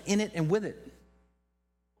yourself in it and with it?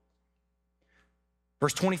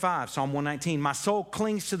 Verse 25, Psalm 119, my soul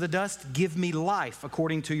clings to the dust, give me life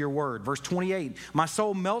according to your word. Verse 28, my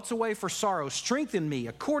soul melts away for sorrow, strengthen me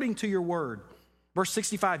according to your word. Verse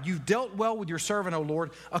 65, you've dealt well with your servant, O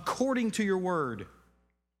Lord, according to your word.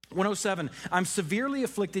 107, I'm severely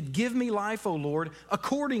afflicted, give me life, O Lord,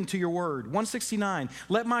 according to your word. 169,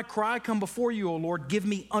 let my cry come before you, O Lord, give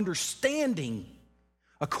me understanding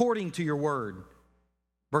according to your word.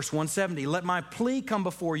 Verse 170, let my plea come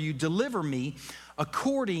before you, deliver me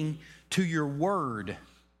according to your word.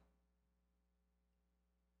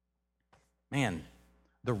 Man,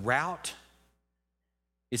 the route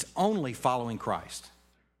is only following Christ.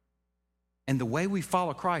 And the way we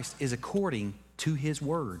follow Christ is according to his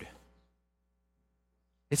word.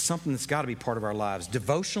 It's something that's got to be part of our lives.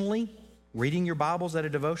 Devotionally, reading your Bibles at a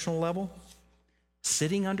devotional level,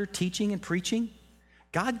 sitting under teaching and preaching.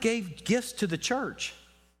 God gave gifts to the church.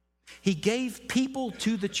 He gave people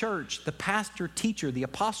to the church, the pastor, teacher, the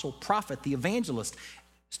apostle, prophet, the evangelist,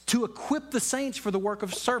 to equip the saints for the work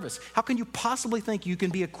of service. How can you possibly think you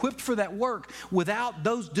can be equipped for that work without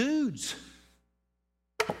those dudes?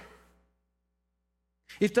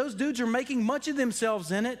 If those dudes are making much of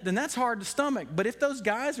themselves in it, then that's hard to stomach. But if those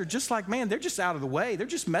guys are just like, man, they're just out of the way, they're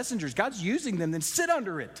just messengers, God's using them, then sit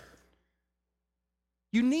under it.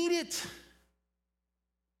 You need it.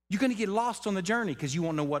 You're going to get lost on the journey because you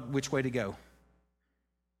won't know which way to go.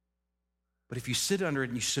 But if you sit under it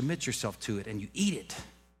and you submit yourself to it and you eat it,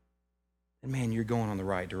 then man, you're going on the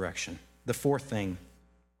right direction. The fourth thing,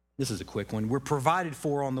 this is a quick one. We're provided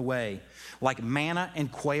for on the way, like manna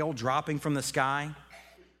and quail dropping from the sky,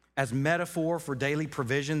 as metaphor for daily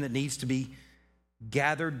provision that needs to be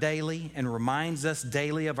gathered daily and reminds us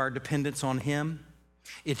daily of our dependence on Him.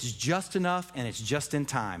 It's just enough and it's just in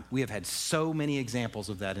time. We have had so many examples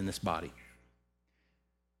of that in this body.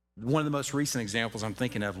 One of the most recent examples I'm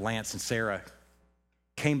thinking of, Lance and Sarah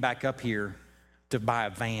came back up here to buy a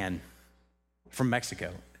van from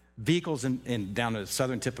Mexico. Vehicles in down to the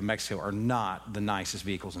southern tip of Mexico are not the nicest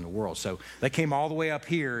vehicles in the world. So they came all the way up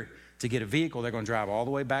here to get a vehicle. They're going to drive all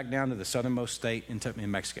the way back down to the southernmost state in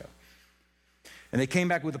Mexico. And they came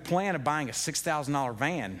back with a plan of buying a $6,000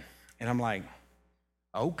 van. And I'm like,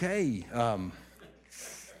 okay, all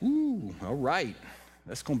right.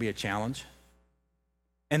 That's going to be a challenge.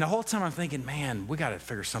 And the whole time I'm thinking, man, we got to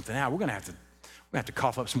figure something out. We're going to have to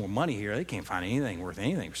cough up some more money here. They can't find anything worth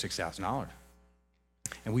anything for $6,000.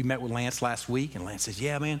 And we met with Lance last week, and Lance says,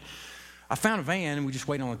 yeah, man, I found a van, and we're just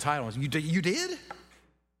waiting on the title. I said, you did?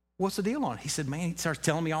 What's the deal on it? He said, man, he starts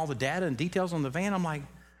telling me all the data and details on the van. I'm like,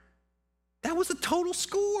 that was a total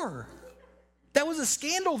score. That was a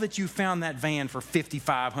scandal that you found that van for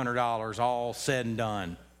 $5,500, all said and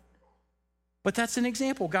done. But that's an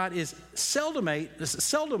example. God is seldom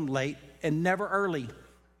late and never early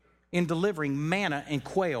in delivering manna and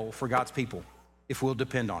quail for God's people if we'll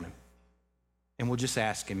depend on Him. And we'll just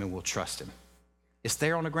ask Him and we'll trust Him. It's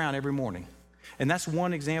there on the ground every morning. And that's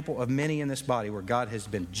one example of many in this body where God has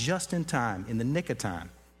been just in time, in the nick of time,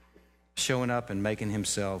 showing up and making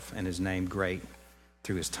Himself and His name great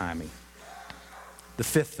through His timing. The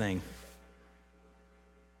fifth thing,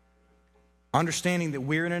 understanding that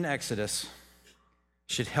we're in an exodus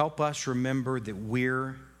should help us remember that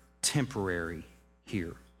we're temporary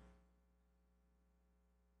here.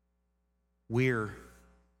 We're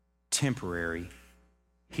temporary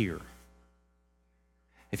here.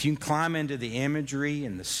 If you can climb into the imagery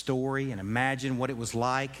and the story and imagine what it was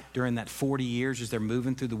like during that 40 years as they're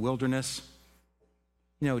moving through the wilderness,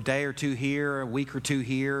 you know, a day or two here, a week or two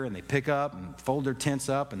here, and they pick up and fold their tents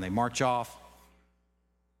up and they march off.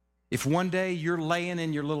 If one day you're laying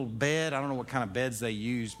in your little bed, I don't know what kind of beds they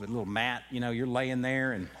use, but a little mat, you know, you're laying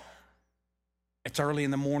there and it's early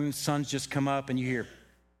in the morning, sun's just come up and you hear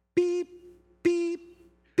beep, beep,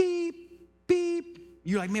 beep, beep.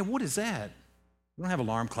 You're like, man, what is that? We don't have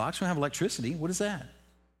alarm clocks, we don't have electricity. What is that?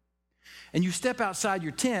 And you step outside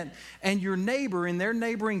your tent and your neighbor in their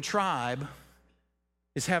neighboring tribe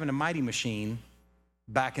is having a mighty machine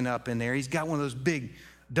backing up in there. He's got one of those big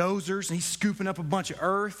dozers and he's scooping up a bunch of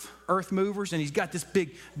earth movers, and he's got this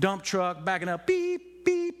big dump truck backing up, beep,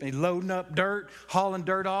 beep, and he's loading up dirt, hauling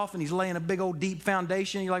dirt off, and he's laying a big old deep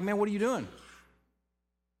foundation. You're like, man, what are you doing?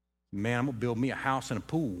 Man, I'm going to build me a house and a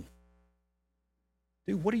pool.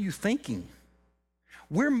 Dude, what are you thinking?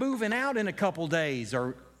 We're moving out in a couple days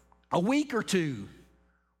or a week or two.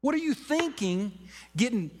 What are you thinking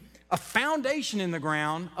getting a foundation in the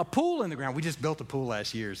ground, a pool in the ground? We just built a pool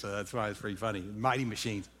last year, so that's why it's pretty funny. Mighty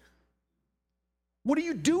machines. What are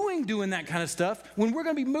you doing that kind of stuff when we're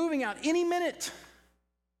going to be moving out any minute?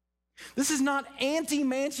 This is not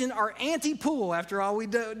anti-mansion or anti-pool after all we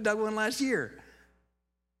dug one last year.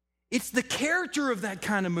 It's the character of that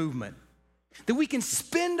kind of movement that we can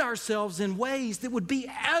spend ourselves in ways that would be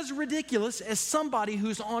as ridiculous as somebody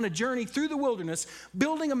who's on a journey through the wilderness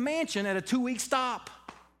building a mansion at a 2-week stop.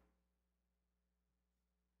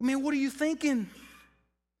 Man, what are you thinking?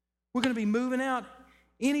 We're going to be moving out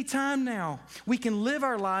anytime now. We can live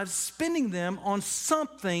our lives spending them on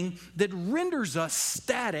something that renders us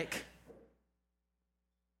static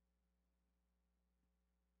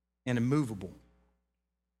and immovable.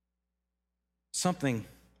 Something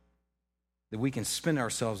that we can spend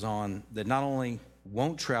ourselves on that not only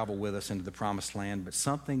won't travel with us into the promised land, but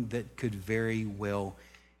something that could very well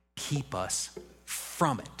keep us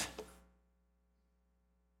from it.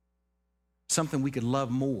 Something we could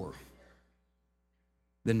love more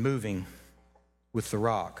than moving with the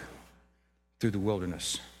rock through the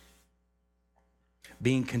wilderness.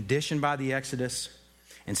 Being conditioned by the Exodus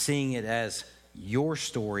and seeing it as your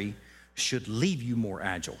story should leave you more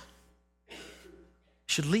agile,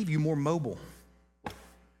 should leave you more mobile,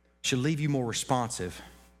 should leave you more responsive,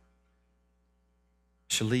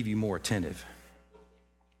 should leave you more attentive.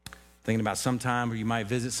 Thinking about some time where you might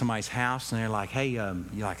visit somebody's house and they're like, hey, you're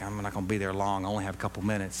like, I'm not going to be there long. I only have a couple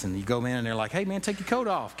minutes. And you go in and they're like, hey, man, take your coat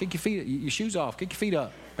off, kick your shoes off, kick your feet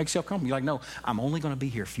up, make yourself comfortable. You're like, no, I'm only going to be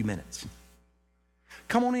here a few minutes.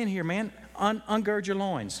 Come on in here, man. Ungird your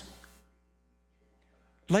loins.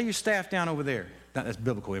 Lay your staff down over there. That's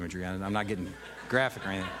biblical imagery. I'm not getting graphic or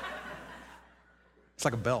anything. It's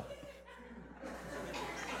like a belt.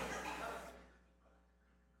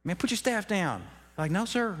 Man, put your staff down. Like, no,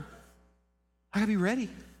 sir. I got to be ready.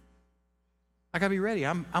 I got to be ready.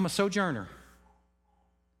 I'm a sojourner.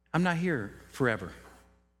 I'm not here forever.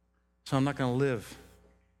 So I'm not going to live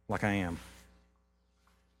like I am.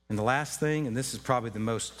 And the last thing, and this is probably the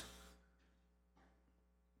most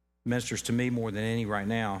ministers to me more than any right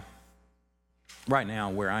now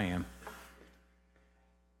where I am,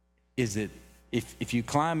 is that if you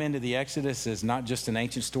climb into the Exodus as not just an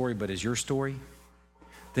ancient story, but as your story,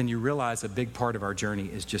 then you realize a big part of our journey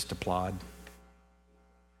is just to plod.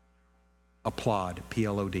 Applaud,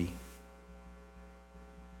 P-L-O-D.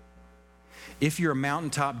 If you're a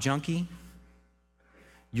mountaintop junkie,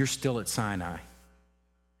 you're still at Sinai.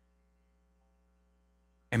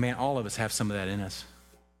 And man, all of us have some of that in us.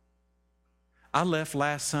 I left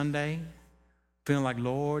last Sunday feeling like,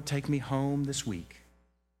 Lord, take me home this week.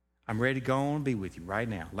 I'm ready to go and be with you right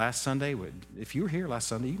now. Last Sunday, if you were here last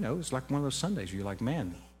Sunday, you know, it's like one of those Sundays where you're like,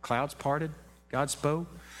 man, clouds parted, God spoke.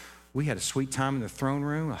 We had a sweet time in the throne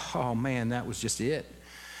room. Oh, man, that was just it.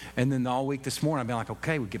 And then all week this morning, I've been like,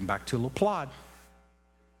 okay, we're getting back to a little plod.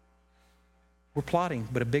 We're plodding,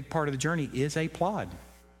 but a big part of the journey is a plod.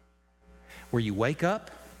 Where you wake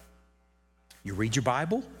up, you read your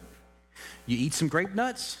Bible, you eat some grape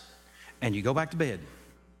nuts, and you go back to bed.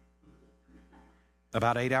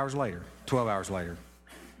 About 8 hours later, 12 hours later.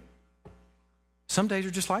 Some days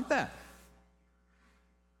are just like that.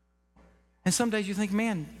 And some days you think,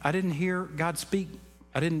 man, I didn't hear God speak.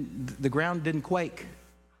 The ground didn't quake.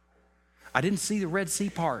 I didn't see the Red Sea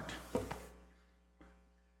part.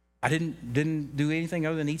 I didn't do anything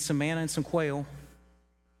other than eat some manna and some quail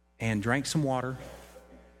and drank some water.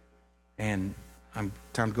 And I'm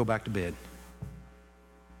time to go back to bed.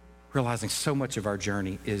 Realizing so much of our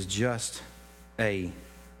journey is just a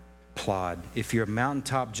plod. If you're a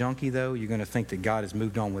mountaintop junkie, though, you're going to think that God has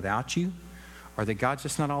moved on without you, or that God's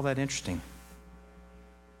just not all that interesting.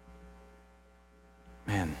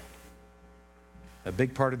 Man, a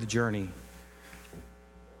big part of the journey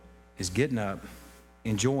is getting up,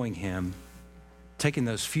 enjoying Him, taking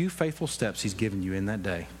those few faithful steps He's given you in that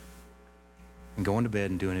day, and going to bed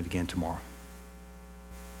and doing it again tomorrow.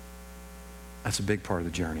 That's a big part of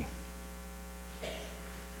the journey.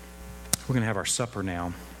 We're going to have our supper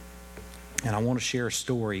now, and I want to share a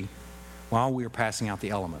story while we are passing out the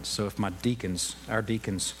elements. So if our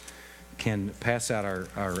deacons can pass out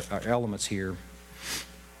our elements here.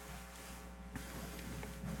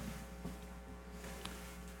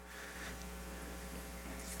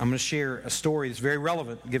 I'm going to share a story that's very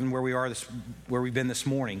relevant given where we've been this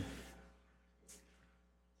morning.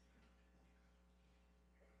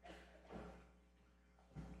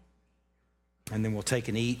 And then we'll take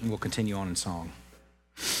and eat, and we'll continue on in song.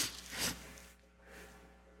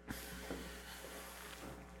 The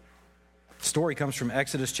story comes from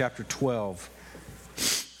Exodus chapter 12.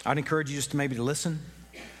 I'd encourage you just to maybe to listen,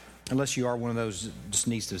 unless you are one of those that just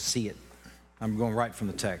needs to see it. I'm going right from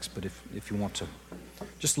the text, but if you want to,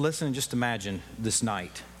 just listen and just imagine this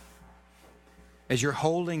night. As you're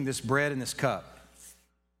holding this bread and this cup,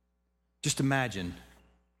 just imagine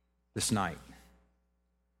this night.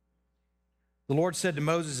 The Lord said to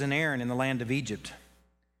Moses and Aaron in the land of Egypt,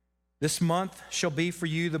 "This month shall be for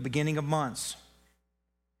you the beginning of months.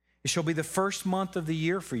 It shall be the first month of the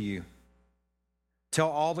year for you. Tell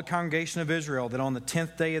all the congregation of Israel that on the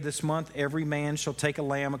 10th day of this month, every man shall take a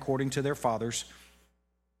lamb according to their fathers'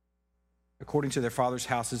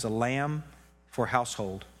 houses, a lamb for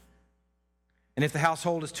household. And if the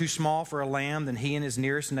household is too small for a lamb, then he and his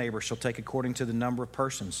nearest neighbor shall take according to the number of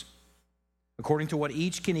persons. According to what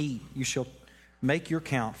each can eat, you shall make your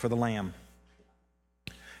count for the lamb.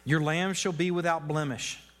 Your lamb shall be without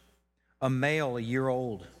blemish, a male a year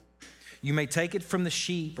old. You may take it from the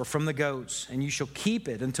sheep or from the goats, and you shall keep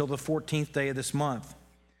it until the 14th day of this month,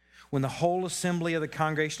 when the whole assembly of the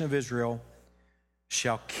congregation of Israel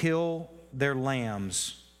shall kill their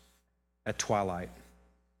lambs at twilight.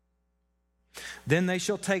 Then they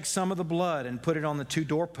shall take some of the blood and put it on the 2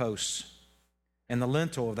 doorposts and the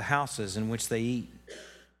lintel of the houses in which they eat.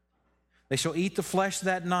 They shall eat the flesh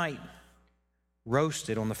that night,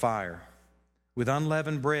 roasted on the fire. With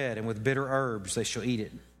unleavened bread and with bitter herbs they shall eat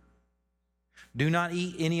it. Do not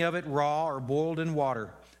eat any of it raw or boiled in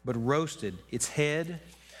water, but roasted, its head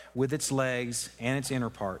with its legs and its inner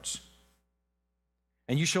parts.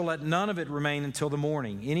 And you shall let none of it remain until the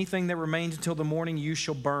morning. Anything that remains until the morning you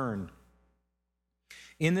shall burn.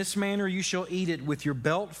 In this manner you shall eat it with your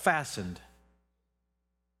belt fastened,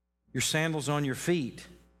 your sandals on your feet,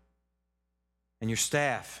 and your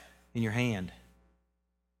staff in your hand.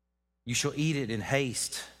 You shall eat it in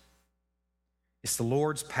haste. It's the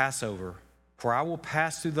Lord's Passover. For I will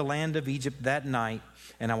pass through the land of Egypt that night,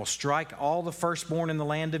 and I will strike all the firstborn in the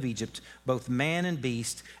land of Egypt, both man and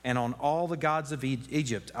beast, and on all the gods of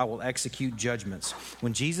Egypt I will execute judgments.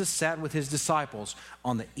 When Jesus sat with his disciples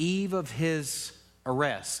on the eve of his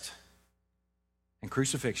arrest and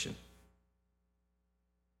crucifixion,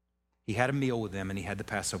 he had a meal with them, and he had the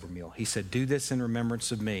Passover meal. He said, "Do this in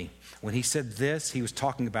remembrance of me." When he said this, he was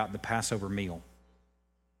talking about the Passover meal.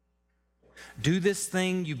 Do this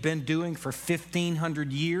thing you've been doing for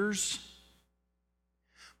 1,500 years,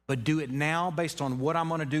 but do it now based on what I'm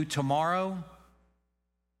going to do tomorrow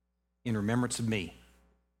in remembrance of me.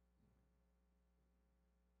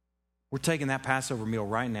 We're taking that Passover meal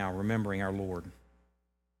right now, remembering our Lord.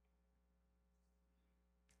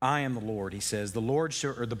 I am the Lord, he says. The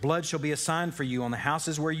blood shall be a sign for you on the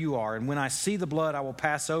houses where you are. And when I see the blood, I will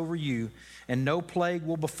pass over you, and no plague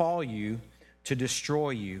will befall you to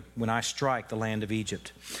destroy you when I strike the land of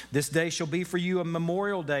Egypt. This day shall be for you a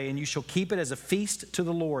memorial day, and you shall keep it as a feast to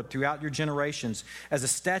the Lord throughout your generations. As a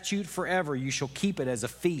statute forever, you shall keep it as a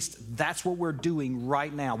feast. That's what we're doing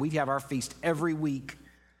right now. We have our feast every week.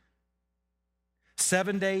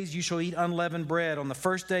 7 days you shall eat unleavened bread. On the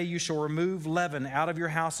first day you shall remove leaven out of your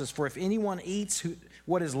houses. For if anyone eats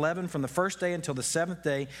what is leavened from the first day until the seventh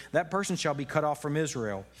day, that person shall be cut off from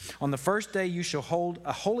Israel. On the first day you shall hold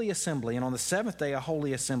a holy assembly, and on the seventh day a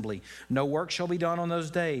holy assembly. No work shall be done on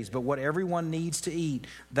those days, but what everyone needs to eat,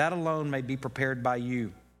 that alone may be prepared by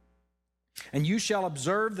you. And you shall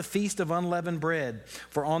observe the feast of unleavened bread,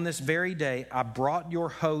 for on this very day I brought your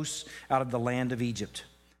hosts out of the land of Egypt.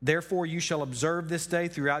 Therefore you shall observe this day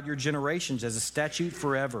throughout your generations as a statute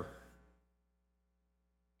forever.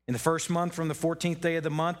 In the first month, from the 14th day of the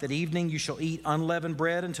month at evening, you shall eat unleavened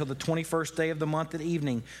bread until the 21st day of the month at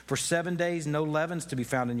evening. For 7 days no leaven's to be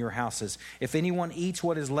found in your houses. If anyone eats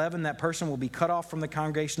what is leavened, that person will be cut off from the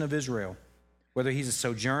congregation of Israel, whether he's a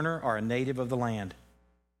sojourner or a native of the land.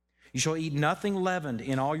 You shall eat nothing leavened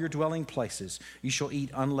in all your dwelling places. You shall eat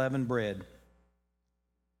unleavened bread.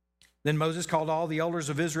 Then Moses called all the elders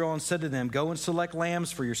of Israel and said to them, "Go and select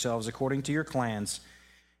lambs for yourselves according to your clans,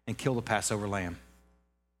 and kill the Passover lamb.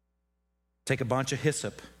 Take a bunch of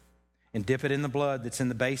hyssop and dip it in the blood that's in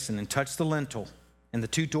the basin, and touch the lintel and the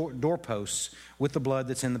two doorposts with the blood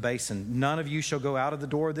that's in the basin. None of you shall go out of the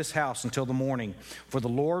door of this house until the morning, for the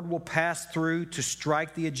Lord will pass through to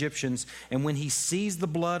strike the Egyptians. And when he sees the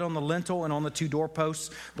blood on the lintel and on the two doorposts,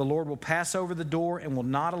 the Lord will pass over the door and will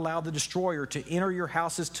not allow the destroyer to enter your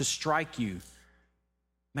houses to strike you."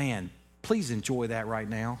 Man, please enjoy that right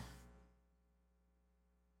now.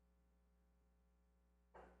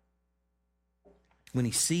 When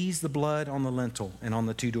he sees the blood on the lintel and on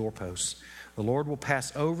the two doorposts, the Lord will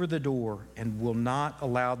pass over the door and will not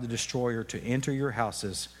allow the destroyer to enter your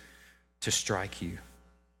houses to strike you.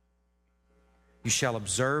 You shall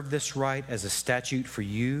observe this rite as a statute for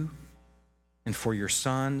you and for your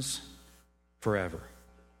sons forever.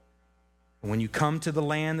 And when you come to the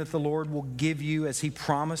land that the Lord will give you as he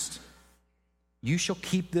promised, you shall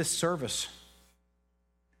keep this service.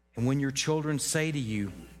 And when your children say to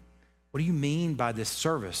you, "What do you mean by this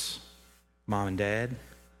service, Mom and Dad?"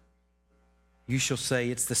 you shall say,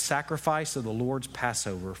 "It's the sacrifice of the Lord's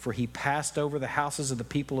Passover, for he passed over the houses of the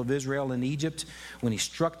people of Israel in Egypt when he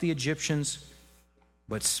struck the Egyptians,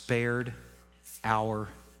 but spared our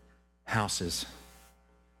houses."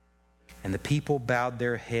 And the people bowed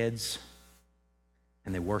their heads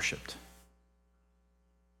and they worshiped.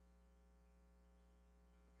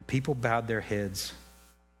 The people bowed their heads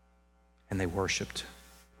and they worshiped.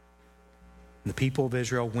 And the people of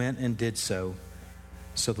Israel went and did so.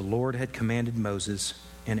 So the Lord had commanded Moses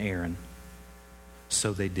and Aaron.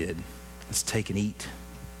 So they did. Let's take and eat.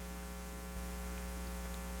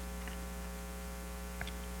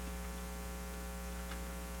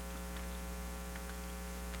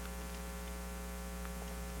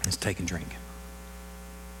 Let's take and drink.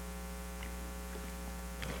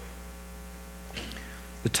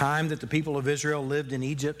 The time that the people of Israel lived in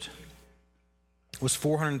Egypt was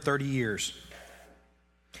 430 years.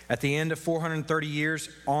 At the end of 430 years,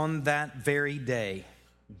 on that very day,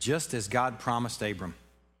 just as God promised Abram,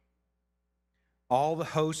 all the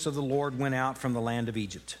hosts of the Lord went out from the land of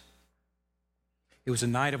Egypt. It was a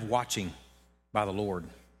night of watching by the Lord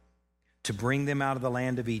to bring them out of the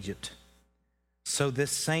land of Egypt. So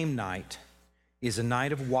this same night is a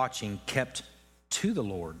night of watching kept to the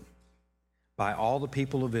Lord by all the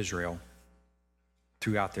people of Israel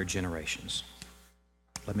throughout their generations.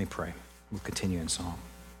 Let me pray. We'll continue in song.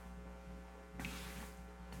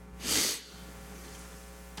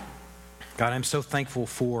 God, I'm so thankful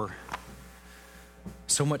for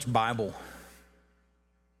so much Bible.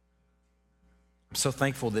 I'm so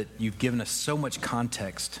thankful that you've given us so much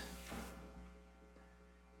context.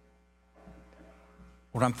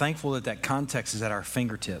 Lord, I'm thankful that that context is at our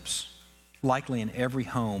fingertips, likely in every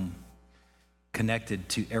home connected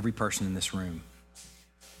to every person in this room.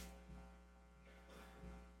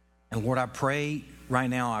 And Lord, I pray right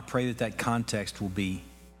now, I pray that that context will be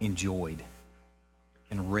enjoyed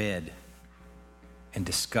and read and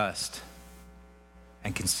discussed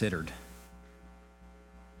and considered.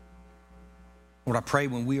 Lord, I pray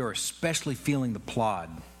when we are especially feeling the plod,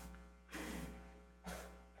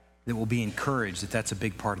 that we'll be encouraged that that's a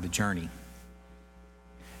big part of the journey.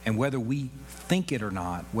 And whether we think it or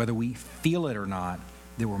not, whether we feel it or not,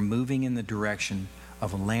 that we're moving in the direction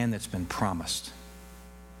of a land that's been promised.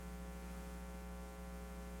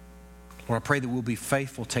 Lord, I pray that we'll be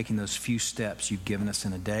faithful taking those few steps you've given us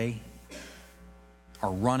in a day,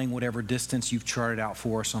 or running whatever distance you've charted out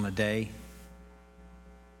for us on a day.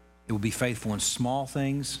 It will be faithful in small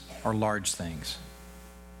things or large things.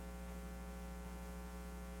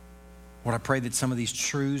 Lord, I pray that some of these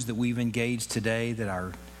truths that we've engaged today, that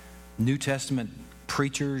our New Testament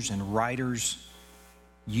preachers and writers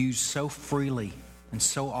use so freely and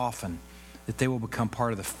so often, that they will become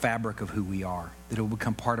part of the fabric of who we are, that it will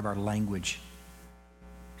become part of our language.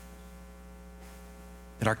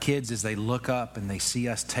 That our kids, as they look up and they see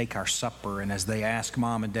us take our supper, and as they ask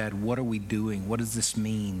Mom and Dad, what are we doing? What does this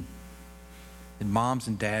mean? That moms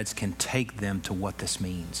and dads can take them to what this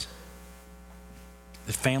means.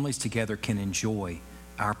 That families together can enjoy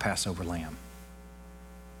our Passover lamb.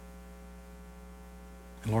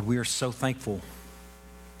 And Lord, we are so thankful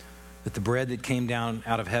that the bread that came down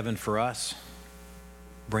out of heaven for us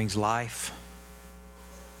brings life,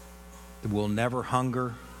 that we'll never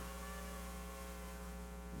hunger,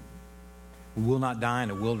 we will not die in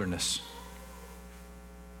a wilderness.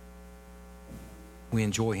 We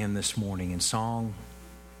enjoy him this morning in song,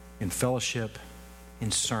 in fellowship,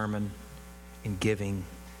 in sermon, in giving,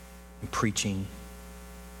 in preaching,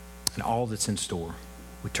 and all that's in store.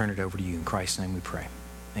 We turn it over to you. In Christ's name we pray.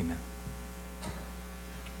 Amen.